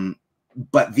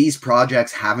 But these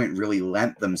projects haven't really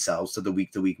lent themselves to the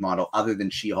week-to-week model other than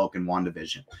She-Hulk and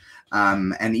WandaVision.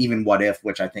 And even What If,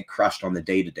 which I think crushed on the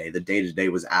day-to-day. The day-to-day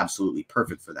was absolutely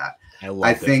perfect for that.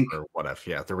 I think for What If,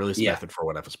 yeah, the release method for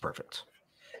What If is perfect.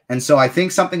 And so I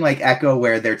think something like Echo,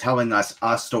 where they're telling us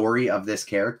a story of this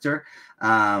character,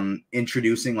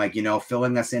 introducing, like, you know,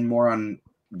 filling us in more on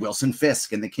Wilson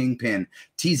Fisk and the Kingpin,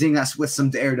 teasing us with some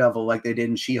Daredevil like they did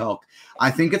in She-Hulk.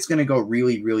 I think it's going to go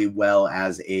really, really well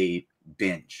as a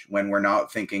binge when we're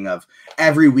not thinking of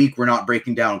every week. We're not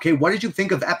breaking down, okay, what did you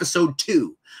think of episode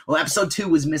 2? Well, episode 2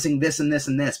 was missing this and this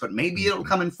and this, but maybe it'll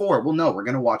come in 4. Well, no, we're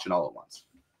going to watch it all at once.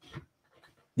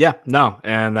 Yeah, no,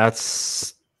 and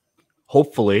that's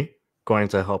hopefully going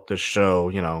to help the show,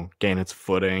 you know, gain its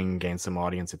footing, gain some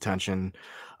audience attention.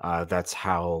 That's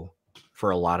how, for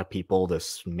a lot of people,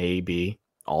 this may be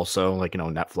also, like, you know,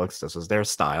 Netflix, this is their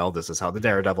style. This is how the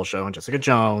Daredevil show and Jessica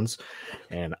Jones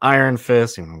and Iron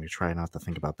Fist, you know, we try not to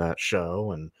think about that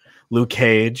show, and Luke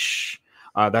Cage,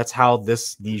 that's how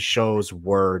these shows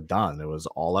were done. It was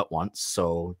all at once.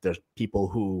 So there's people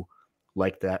who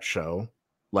like that show,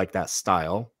 like that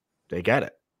style, they get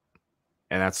it.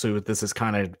 And that's who this is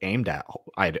kind of aimed at,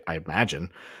 I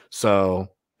imagine. So,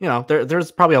 you know,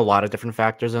 there's probably a lot of different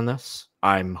factors in this.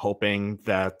 I'm hoping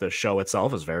that the show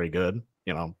itself is very good.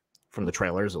 You know, from the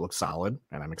trailers, it looks solid,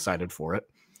 and I'm excited for it.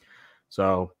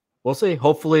 So we'll see.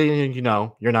 Hopefully, you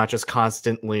know, you're not just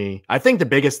constantly. I think the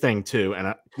biggest thing too,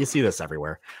 and you see this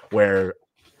everywhere, where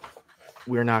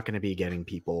we're not going to be getting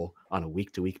people on a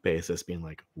week-to-week basis being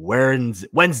like,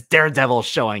 when's Daredevil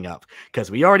showing up? Because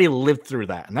we already lived through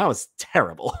that, and that was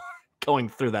terrible going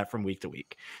through that from week to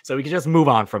week. So we can just move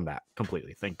on from that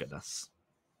completely. Thank goodness.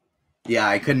 Yeah,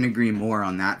 I couldn't agree more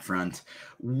on that front.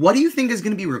 What do you think is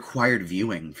going to be required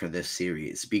viewing for this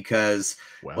series? Because,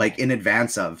 like, in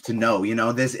advance of, to know, you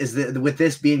know, this is with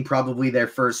this being probably their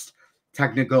first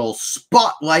technical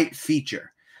spotlight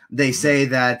feature. They say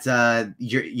that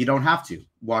you don't have to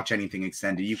watch anything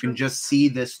extended. You can just see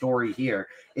this story here.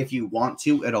 If you want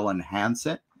to, it'll enhance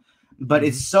it. But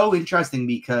it's so interesting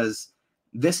because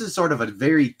this is sort of a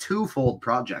very twofold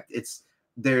project.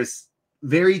 There's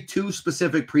very two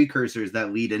specific precursors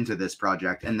that lead into this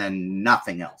project, and then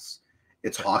nothing else.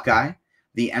 It's Hawkeye,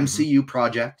 the MCU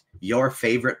project, your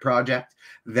favorite project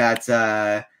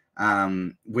that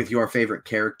with your favorite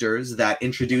characters that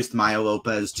introduced Maya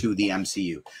Lopez to the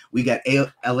MCU. We got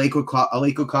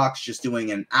Aleko Cox just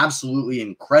doing an absolutely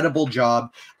incredible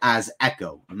job as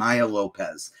Echo, Maya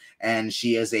Lopez. And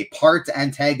she is a part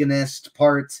antagonist,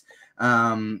 part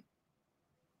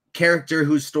character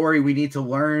whose story we need to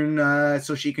learn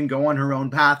so she can go on her own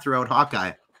path throughout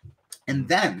Hawkeye. And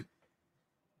then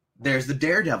there's the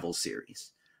Daredevil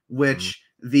series, which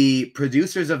the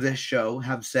producers of this show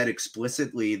have said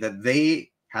explicitly that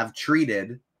they have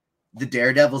treated the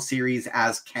Daredevil series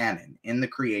as canon in the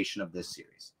creation of this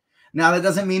series. Now, that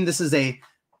doesn't mean this is a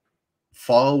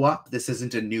follow-up. This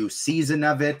isn't a new season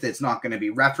of it. It's not going to be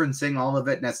referencing all of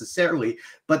it necessarily,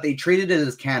 but they treated it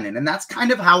as canon. And that's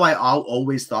kind of how I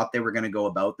always thought they were going to go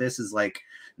about this, is like,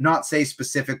 not say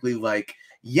specifically like,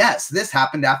 yes, this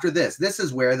happened after this. This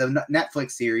is where the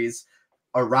Netflix series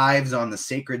arrives on the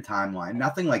sacred timeline.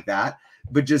 Nothing like that,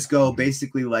 but just go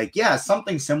basically like, yeah,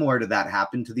 something similar to that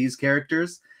happened to these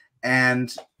characters.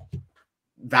 And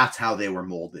that's how they were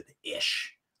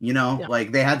molded-ish. You know,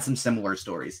 like they had some similar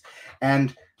stories.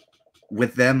 And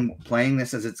with them playing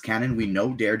this as its canon, we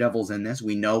know Daredevil's in this.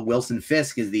 We know Wilson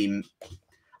Fisk is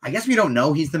I guess we don't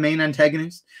know he's the main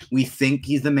antagonist. We think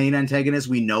he's the main antagonist.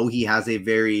 We know he has a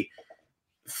very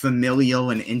familial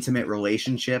and intimate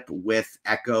relationship with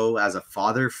Echo as a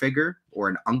father figure or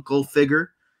an uncle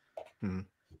figure.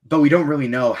 But we don't really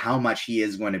know how much he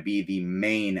is going to be the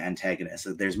main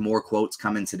antagonist. There's more quotes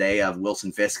coming today of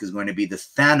Wilson Fisk is going to be the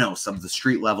Thanos of the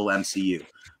street level MCU,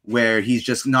 where he's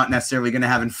just not necessarily going to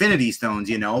have Infinity Stones,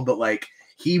 you know, but like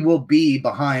he will be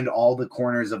behind all the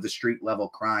corners of the street level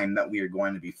crime that we are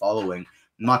going to be following,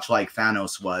 much like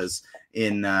Thanos was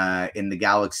in the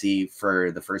galaxy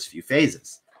for the first few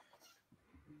phases.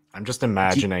 I'm just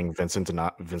imagining Vincent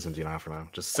D'Onofrio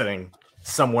just sitting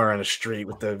somewhere on the street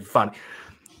with the fun.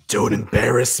 Don't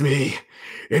embarrass me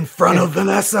in front of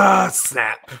Vanessa.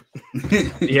 Snap.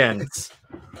 The end.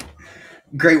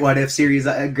 Great what if series.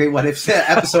 Great what if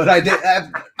episode.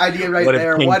 Idea right what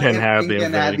there. If what if had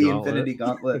Kingpin had the Infinity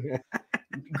Gauntlet?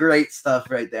 Great stuff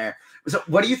right there. So,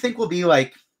 what do you think will be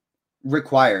like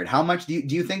required? How much do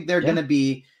you think they're going to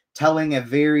be telling a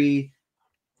very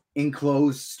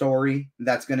enclosed story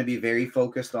that's going to be very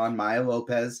focused on Maya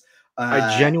Lopez?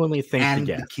 I genuinely think and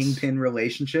the Kingpin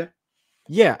relationship.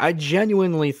 Yeah, I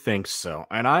genuinely think so.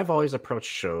 And I've always approached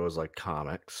shows like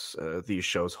comics, these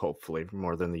shows, hopefully,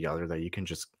 more than the other, that you can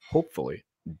just hopefully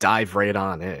dive right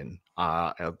on in.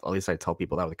 At least I tell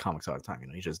people that with the comics all the time. You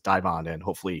know, you just dive on in,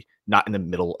 hopefully not in the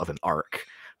middle of an arc,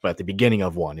 but at the beginning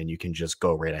of one, and you can just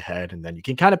go right ahead, and then you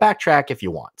can kind of backtrack if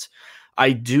you want.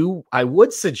 I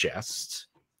would suggest,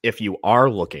 if you are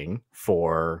looking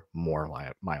for more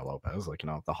Maya Lopez, like, you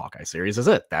know, the Hawkeye series is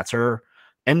it. That's her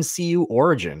MCU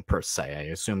origin, per se.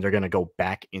 I assume they're going to go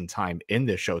back in time in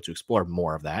this show to explore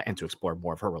more of that and to explore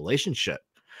more of her relationship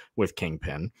with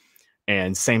Kingpin.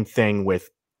 And same thing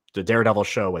with the Daredevil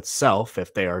show itself.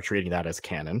 If they are treating that as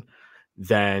canon,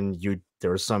 then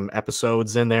there's some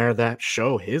episodes in there that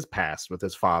show his past with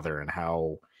his father and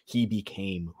how he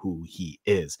became who he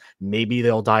is. Maybe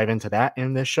they'll dive into that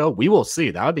in this show. We will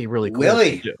see. That would be really cool.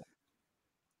 Willie.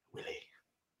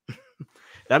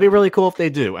 That'd be really cool if they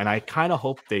do, and I kind of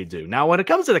hope they do. Now, when it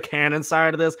comes to the canon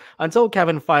side of this, until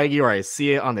Kevin Feige or I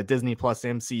see it on the Disney Plus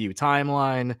MCU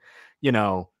timeline, you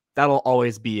know, that'll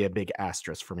always be a big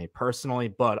asterisk for me personally,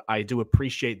 but I do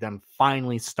appreciate them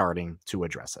finally starting to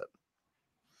address it.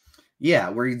 Yeah,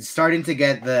 we're starting to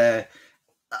get a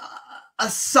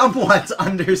somewhat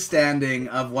understanding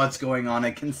of what's going on,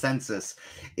 a consensus,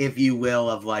 if you will,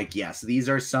 of like, yes, these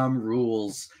are some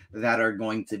rules that are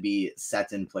going to be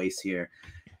set in place here.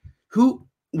 Who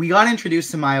we got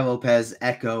introduced to Maya Lopez,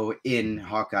 Echo, in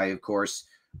Hawkeye, of course.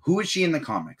 Who is she in the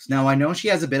comics? Now, I know she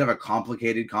has a bit of a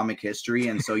complicated comic history,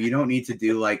 and so you don't need to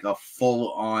do like a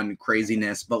full-on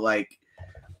craziness, but like,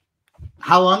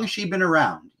 how long has she been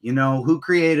around? You know, who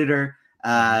created her,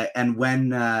 and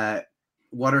when?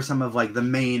 What are some of like the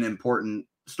main important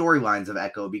storylines of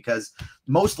Echo? Because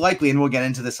most likely, and we'll get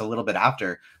into this a little bit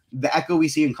after, the Echo we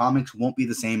see in comics won't be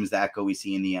the same as the Echo we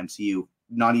see in the MCU.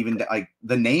 Not even like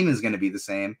the name is going to be the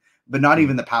same, but not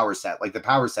even the power set. Like the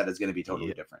power set is going to be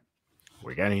totally different.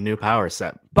 We're getting a new power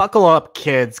set. Buckle up,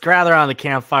 kids. Gather around the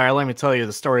campfire. Let me tell you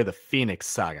the story of the Phoenix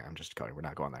Saga. I'm just kidding. We're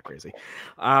not going that crazy.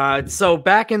 So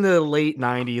back in the late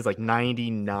 90s, like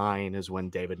 99 is when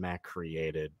David Mack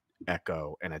created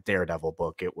Echo in a Daredevil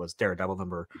book. It was Daredevil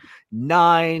number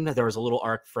 9. There was a little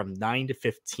arc from 9 to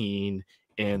 15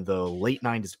 in the late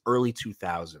 90s, early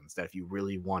 2000s, that if you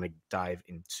really want to dive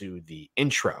into the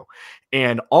intro,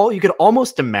 and all you could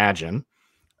almost imagine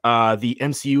the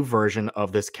MCU version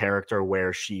of this character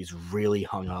where she's really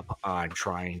hung up on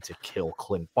trying to kill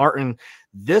Clint Barton.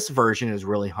 This version is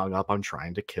really hung up on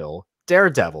trying to kill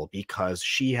Daredevil because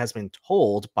she has been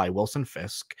told by Wilson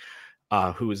Fisk,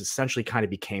 who is essentially kind of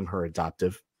became her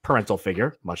adoptive parental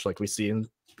figure, much like we see in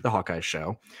the Hawkeye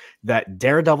show, that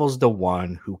Daredevil's the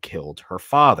one who killed her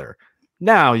father.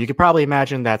 Now, you could probably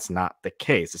imagine that's not the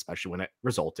case, especially when it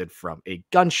resulted from a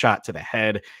gunshot to the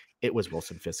head. It was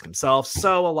Wilson Fisk himself.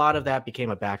 So a lot of that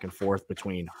became a back and forth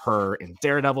between her and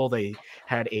Daredevil. They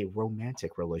had a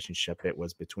romantic relationship. It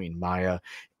was between Maya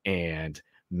and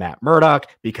Matt Murdock,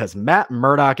 because Matt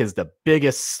Murdock is the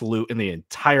biggest sleut in the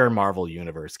entire Marvel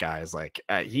universe, guys. Like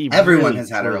everyone really has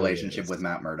had a relationship with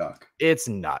Matt Murdock. It's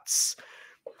nuts.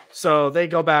 So they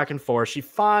go back and forth. She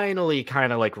finally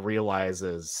kind of like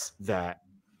realizes that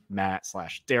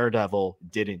Matt/Daredevil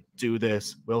didn't do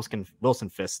this. Wilson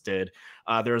Fisk did.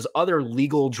 There's other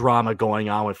legal drama going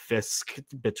on with Fisk,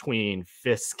 between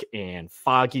Fisk and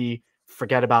Foggy.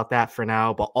 Forget about that for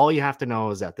now. But all you have to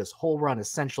know is that this whole run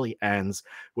essentially ends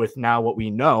with now what we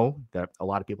know that a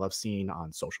lot of people have seen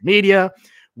on social media,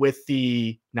 with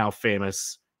the now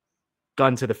famous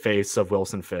gun to the face of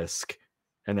Wilson Fisk,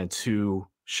 and then 2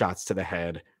 shots to the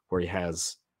head, where he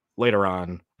has later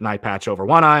on an eye patch over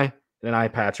one eye and an eye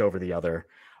patch over the other.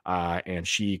 and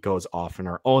she goes off in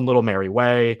her own little merry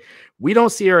way. We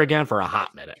don't see her again for a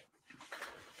hot minute.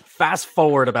 Fast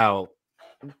forward about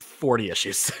 40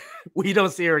 issues. We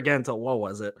don't see her again until, what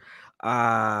was it?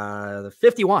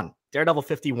 51, Daredevil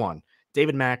 51.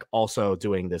 David Mack also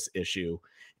doing this issue,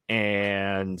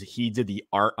 and he did the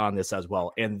art on this as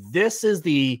well. And this is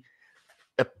the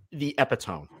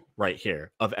epitome right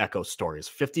here of Echo stories,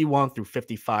 51 through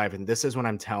 55. And this is what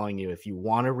I'm telling you, if you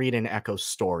want to read an Echo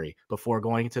story before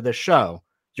going to the show,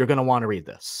 you're going to want to read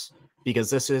this, because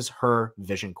this is her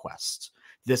vision quest.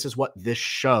 This is what this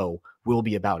show will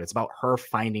be about. It's about her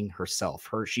finding herself.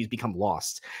 She's become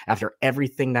lost after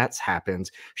everything that's happened.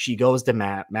 She goes to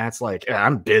Matt. Matt's like,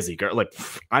 I'm busy, girl. Like,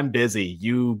 I'm busy.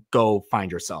 You go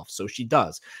find yourself. So she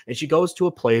does. And she goes to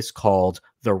a place called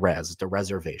the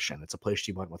Reservation. It's a place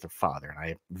she went with her father. And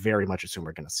I very much assume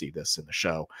we're going to see this in the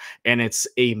show. And it's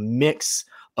a mix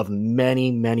of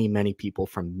many, many, many people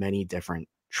from many different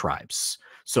tribes.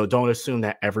 So don't assume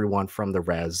that everyone from the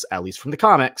Res, at least from the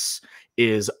comics,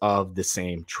 is of the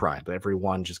same tribe.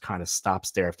 Everyone just kind of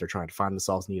stops there if they're trying to find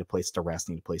themselves, need a place to rest,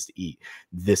 need a place to eat.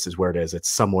 This is where it is. It's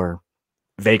somewhere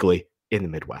vaguely in the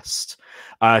Midwest.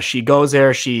 She goes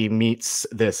there. She meets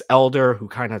this elder who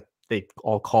they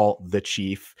all call the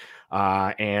chief.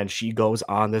 And she goes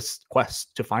on this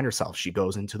quest to find herself. She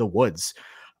goes into the woods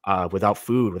without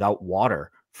food, without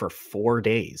water, for 4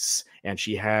 days, and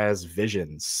she has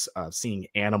visions of seeing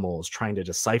animals, trying to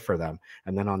decipher them.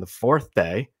 And then on the 4th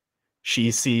day,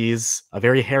 she sees a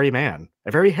very hairy man,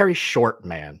 a very hairy short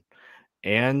man,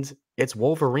 and it's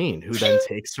Wolverine, who then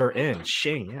takes her in.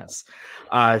 Shing, yes,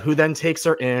 who then takes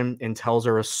her in and tells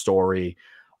her a story.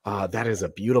 That is a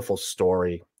beautiful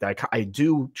story that I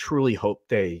do truly hope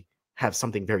they have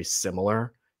something very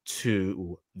similar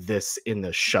to this in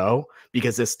the show,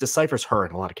 because this deciphers her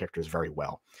and a lot of characters very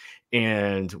well.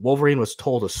 And Wolverine was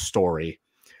told a story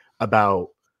about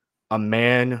a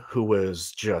man who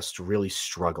was just really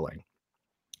struggling,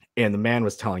 and the man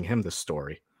was telling him the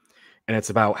story, and it's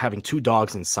about having 2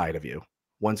 dogs inside of you.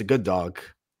 One's a good dog,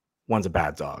 one's a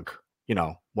bad dog. You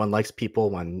know, one likes people,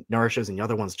 one nourishes, and the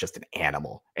other one's just an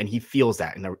animal. And he feels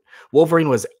that. And Wolverine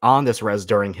was on this res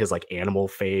during his like animal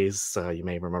phase. You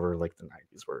may remember like the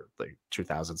 90s or like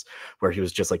 2000s, where he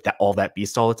was just like that, all that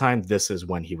beast all the time. This is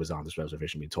when he was on this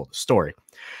reservation being told the story.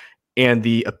 And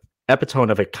the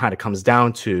epitome of it kind of comes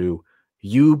down to,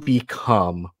 you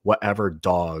become whatever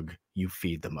dog you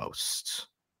feed the most.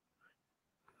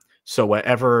 So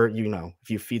whatever, if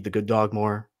you feed the good dog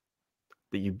more,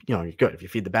 you're good. If you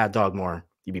feed the bad dog more,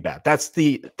 you be bad.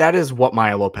 That is what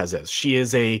Maya Lopez is. She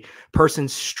is a person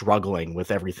struggling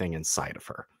with everything inside of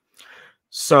her.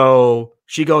 So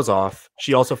she goes off.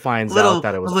 She also finds out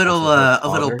that it was a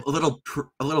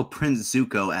little Prince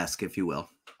Zuko-esque, if you will.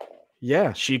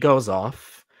 Yeah, she goes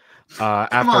off.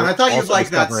 Come on, I thought you'd like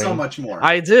that so much more.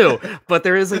 I do, but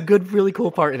there is a really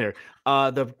cool part in here.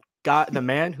 The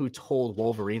man who told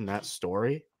Wolverine that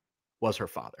story was her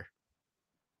father.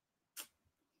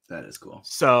 That is cool.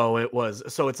 So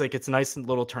it's nice and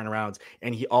little turnarounds.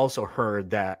 And he also heard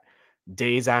that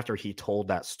days after he told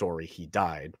that story, he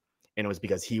died. And it was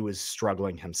because he was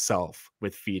struggling himself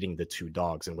with feeding the 2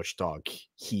 dogs and which dog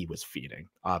he was feeding.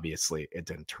 Obviously, it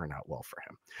didn't turn out well for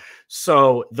him.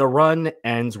 So the run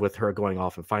ends with her going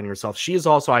off and finding herself. She is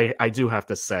also, I do have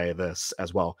to say this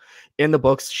as well. In the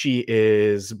books, she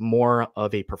is more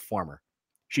of a performer.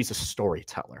 She's a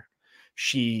storyteller.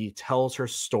 She tells her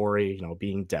story,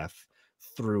 being deaf,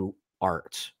 through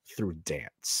art, through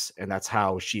dance. And that's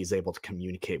how she's able to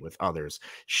communicate with others.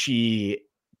 She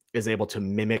is able to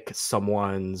mimic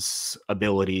someone's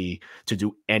ability to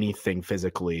do anything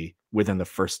physically within the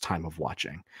first time of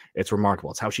watching. It's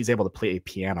remarkable. It's how she's able to play a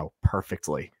piano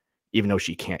perfectly, even though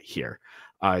she can't hear.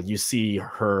 You see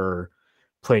her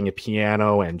playing a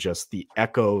piano and just the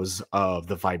echoes of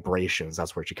the vibrations.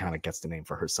 That's where she kind of gets the name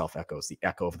for herself, Echoes, the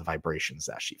echo of the vibrations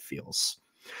that she feels.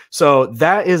 So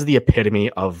that is the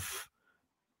epitome of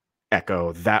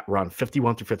Echo, that run,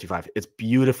 51 through 55. It's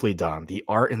beautifully done. The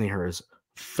art in there is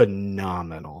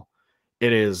phenomenal.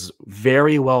 It is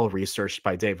very well researched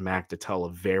by Dave Mack to tell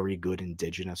a very good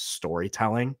indigenous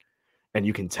storytelling. And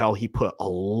you can tell he put a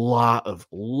lot of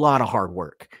hard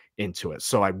work into it.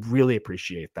 So I really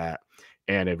appreciate that.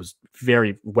 And it was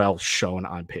very well shown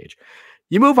on page.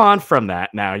 You move on from that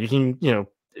now. You can,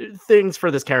 things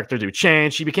for this character do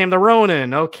change. She became the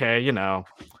Ronin. Okay,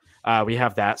 we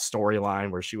have that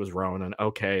storyline where she was Ronin.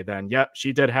 Okay, then, yep,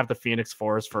 she did have the Phoenix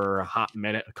Force for a hot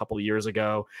minute a couple of years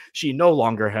ago. She no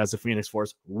longer has the Phoenix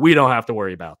Force. We don't have to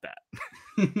worry about that.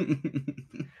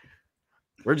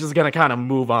 we're just going to kind of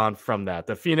move on from that.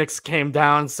 The Phoenix came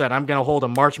down, said, I'm going to hold a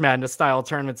March Madness style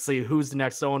tournament to see who's the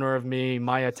next owner of me.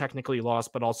 Maya technically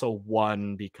lost, but also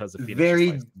won because the Phoenix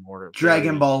very just more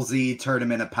Dragon Ball Z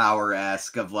Tournament of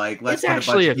Power-esque of like, let's put a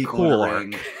bunch of people cool in a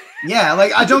ring. Yeah,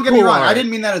 like, don't get me wrong. I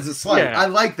didn't mean that as a slight. Yeah. I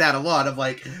like that a lot of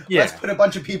like, let's put a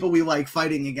bunch of people we like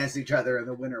fighting against each other and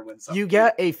the winner wins something. You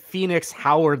get a Phoenix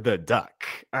Howard the Duck.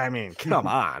 I mean, come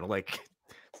on. Like,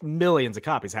 millions of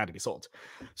copies had to be sold.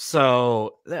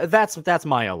 So that's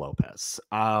Maya Lopez.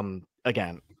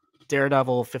 Again,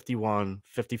 Daredevil 51,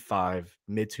 55,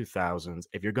 mid 2000s.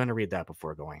 If you're going to read that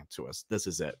before going into us, this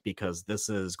is it, because this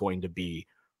is going to be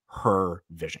her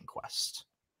vision quest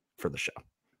for the show.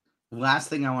 Last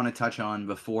thing I want to touch on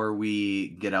before we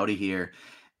get out of here,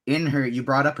 you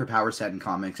brought up her power set in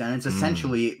comics, and it's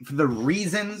essentially the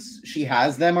reasons she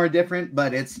has them are different,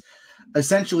 but it's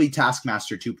essentially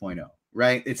Taskmaster 2.0.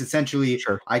 Right? It's essentially,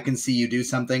 I can see you do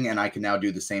something and I can now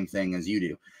do the same thing as you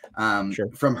do. I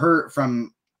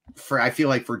feel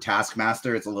like for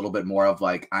Taskmaster, it's a little bit more of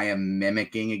like, I am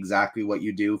mimicking exactly what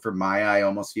you do. For Maya, I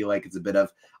almost feel like it's a bit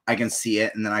of, I can see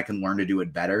it and then I can learn to do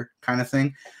it better kind of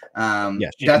thing.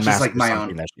 That's just like my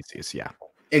own. That she sees, yeah.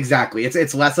 Exactly.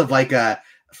 It's less of like a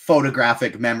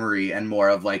photographic memory and more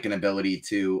of like an ability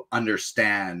to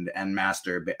understand and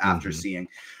master after seeing.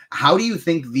 How do you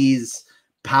think these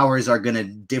powers are going to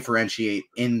differentiate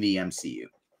in the MCU?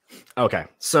 Okay,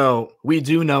 so we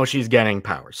do know she's getting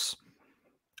powers.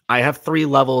 I have 3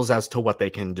 levels as to what they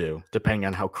can do, depending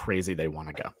on how crazy they want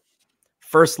to go.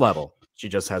 First level, she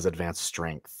just has advanced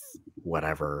strength,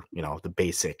 whatever, the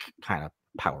basic kind of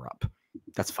power up.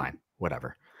 That's fine,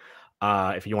 whatever.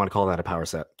 If you want to call that a power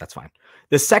set, that's fine.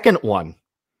 The second one,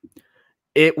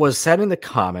 it was said in the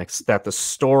comics that the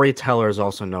storyteller is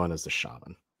also known as the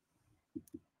shaman.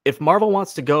 If Marvel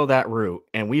wants to go that route,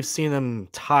 and we've seen them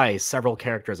tie several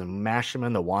characters and mash them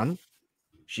into one,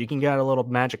 she can get a little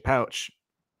magic pouch,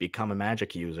 become a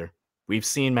magic user. We've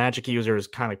seen magic users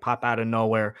kind of pop out of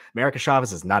nowhere. America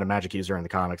Chavez is not a magic user in the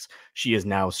comics. She is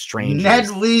now strange. Ned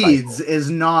Leeds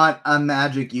is not a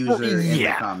magic user in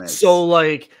the comics. So,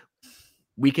 like,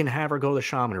 we can have her go the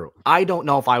shaman route. I don't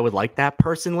know if I would like that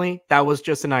personally. That was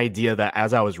just an idea that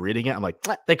as I was reading it, I'm like,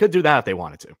 they could do that if they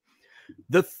wanted to.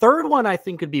 The third one I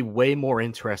think could be way more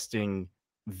interesting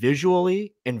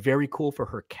visually and very cool for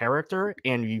her character.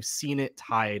 And you've seen it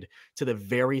tied to the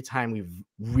very time we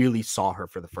really saw her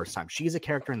for the first time. She's a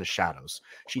character in the shadows.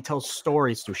 She tells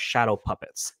stories through shadow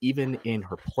puppets. Even in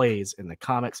her plays in the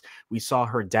comics, we saw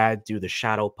her dad do the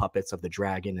shadow puppets of the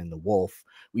dragon and the wolf.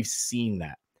 We've seen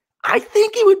that. I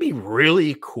think it would be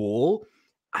really cool.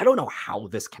 I don't know how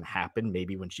this can happen.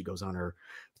 Maybe when she goes on her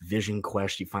vision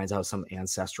quest, she finds out some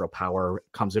ancestral power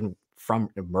comes in from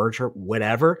emerge her,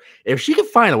 whatever. If she can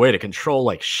find a way to control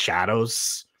like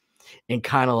shadows and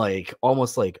kind of like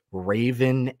almost like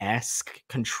Raven-esque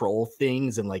control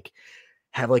things and like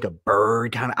have like a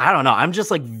bird kind of, I don't know. I'm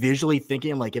just like visually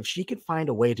thinking like if she could find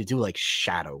a way to do like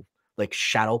shadow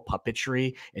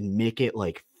puppetry and make it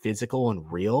like physical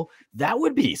and real, that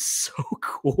would be so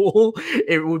cool.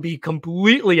 It would be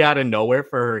completely out of nowhere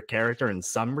for her character in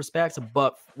some respects,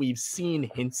 but we've seen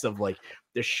hints of like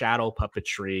the shadow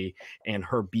puppetry and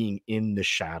her being in the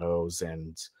shadows,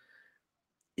 and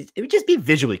it would just be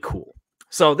visually cool.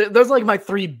 So there's like my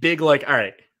 3 big, like, all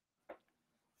right,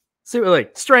 so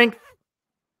like strength,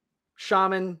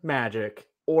 shaman, magic,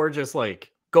 or just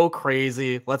like go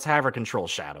crazy. Let's have her control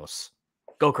shadows.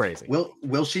 Go crazy.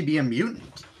 Will she be a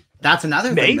mutant? That's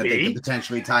another thing that they could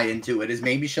potentially tie into it. Is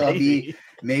maybe she'll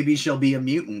be a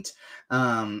mutant.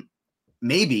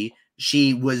 Maybe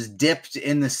she was dipped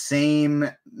in the same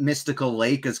mystical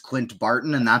lake as Clint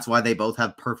Barton, and that's why they both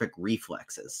have perfect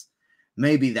reflexes.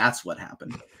 Maybe that's what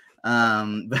happened.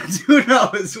 But who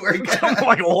knows? I'm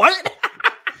like, what?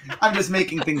 I'm just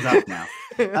making things up now.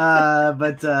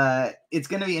 But it's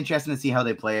going to be interesting to see how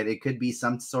they play it. It could be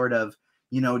some sort of,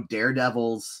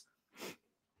 Daredevil's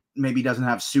maybe doesn't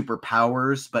have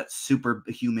superpowers, but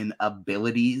superhuman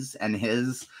abilities, and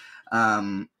his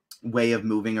way of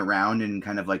moving around and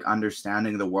kind of like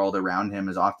understanding the world around him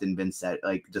has often been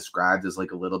described as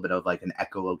like a little bit of like an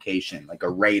echolocation, like a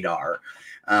radar.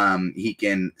 He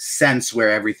can sense where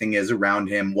everything is around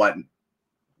him,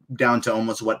 down to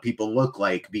almost what people look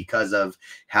like because of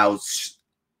how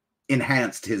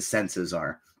enhanced his senses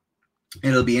are.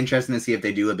 It'll be interesting to see if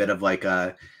they do a bit of like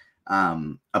a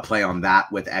play on that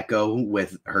with Echo,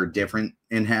 with her different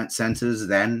enhanced senses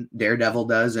than Daredevil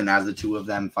does, and as the two of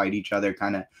them fight each other,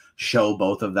 kind of show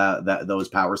both of those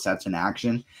power sets in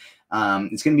action.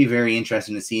 It's going to be very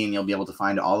interesting to see, and you'll be able to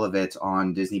find all of it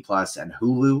on Disney Plus and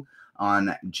Hulu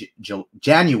on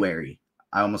January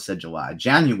I almost said July.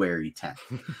 January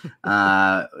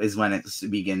 10th is when it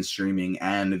begins streaming,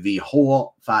 and the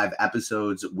whole 5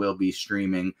 episodes will be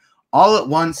streaming all at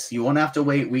once. You won't have to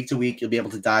wait week to week. You'll be able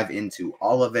to dive into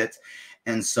all of it.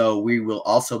 And so we will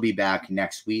also be back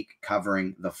next week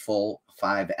covering the full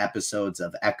 5 episodes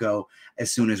of Echo.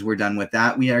 As soon as we're done with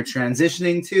that, we are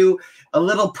transitioning to a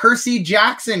little Percy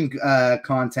Jackson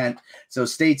content. So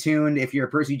stay tuned. If you're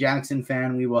a Percy Jackson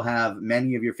fan, we will have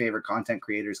many of your favorite content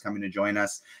creators coming to join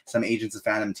us. Some Agents of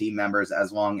Fandom team members,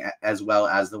 as well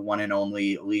as the one and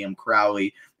only Liam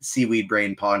Crowley, Seaweed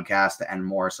Brain podcast, and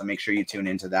more. So make sure you tune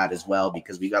into that as well,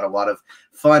 because we got a lot of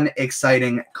fun,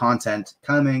 exciting content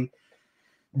coming.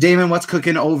 Damon, what's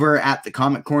cooking over at the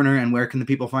Comic Corner, and where can the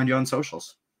people find you on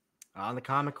socials? On the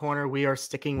Comic Corner, we are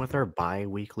sticking with our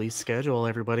bi-weekly schedule,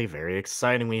 everybody. Very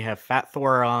exciting. We have Fat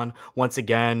Thor on once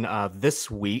again. This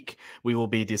week, we will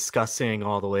be discussing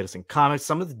all the latest in comics,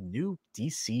 some of the new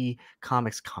DC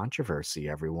Comics controversy,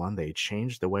 everyone. They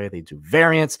changed the way they do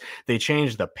variants. They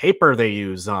changed the paper they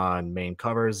use on main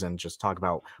covers, and just talk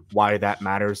about why that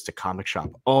matters to comic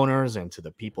shop owners and to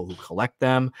the people who collect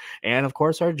them. And, of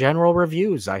course, our general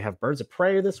reviews. I have Birds of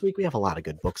Prey this week. We have a lot of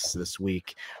good books this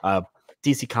week.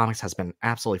 DC Comics has been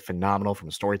absolutely phenomenal from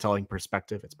a storytelling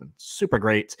perspective. It's been super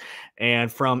great.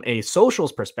 And from a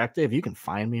socials perspective, you can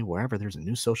find me wherever there's a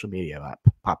new social media app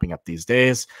popping up these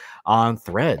days, on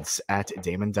Threads at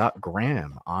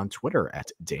Damon.Graham, on Twitter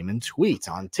at Damon Tweet,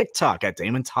 on TikTok at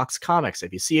Damon Talks Comics.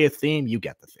 If you see a theme, you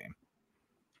get the theme.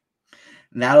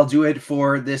 That'll do it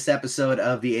for this episode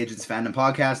of the Agents of Fandom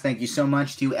podcast. Thank you so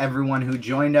much to everyone who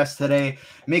joined us today.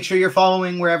 Make sure you're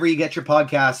following wherever you get your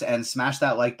podcasts, and smash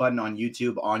that like button on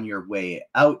YouTube on your way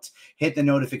out. Hit the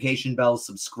notification bell,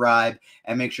 subscribe,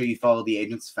 and make sure you follow the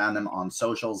Agents of Fandom on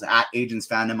socials at Agents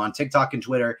Fandom on TikTok and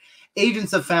Twitter.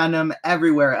 Agents of Fandom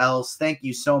everywhere else. Thank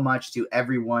you so much to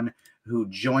everyone who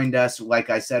joined us. Like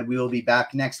I said, we will be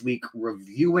back next week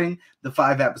reviewing the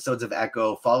 5 episodes of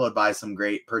Echo, followed by some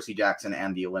great Percy Jackson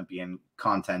and the Olympian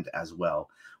content as well.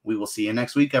 We will see you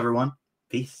next week, everyone.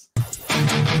 Peace.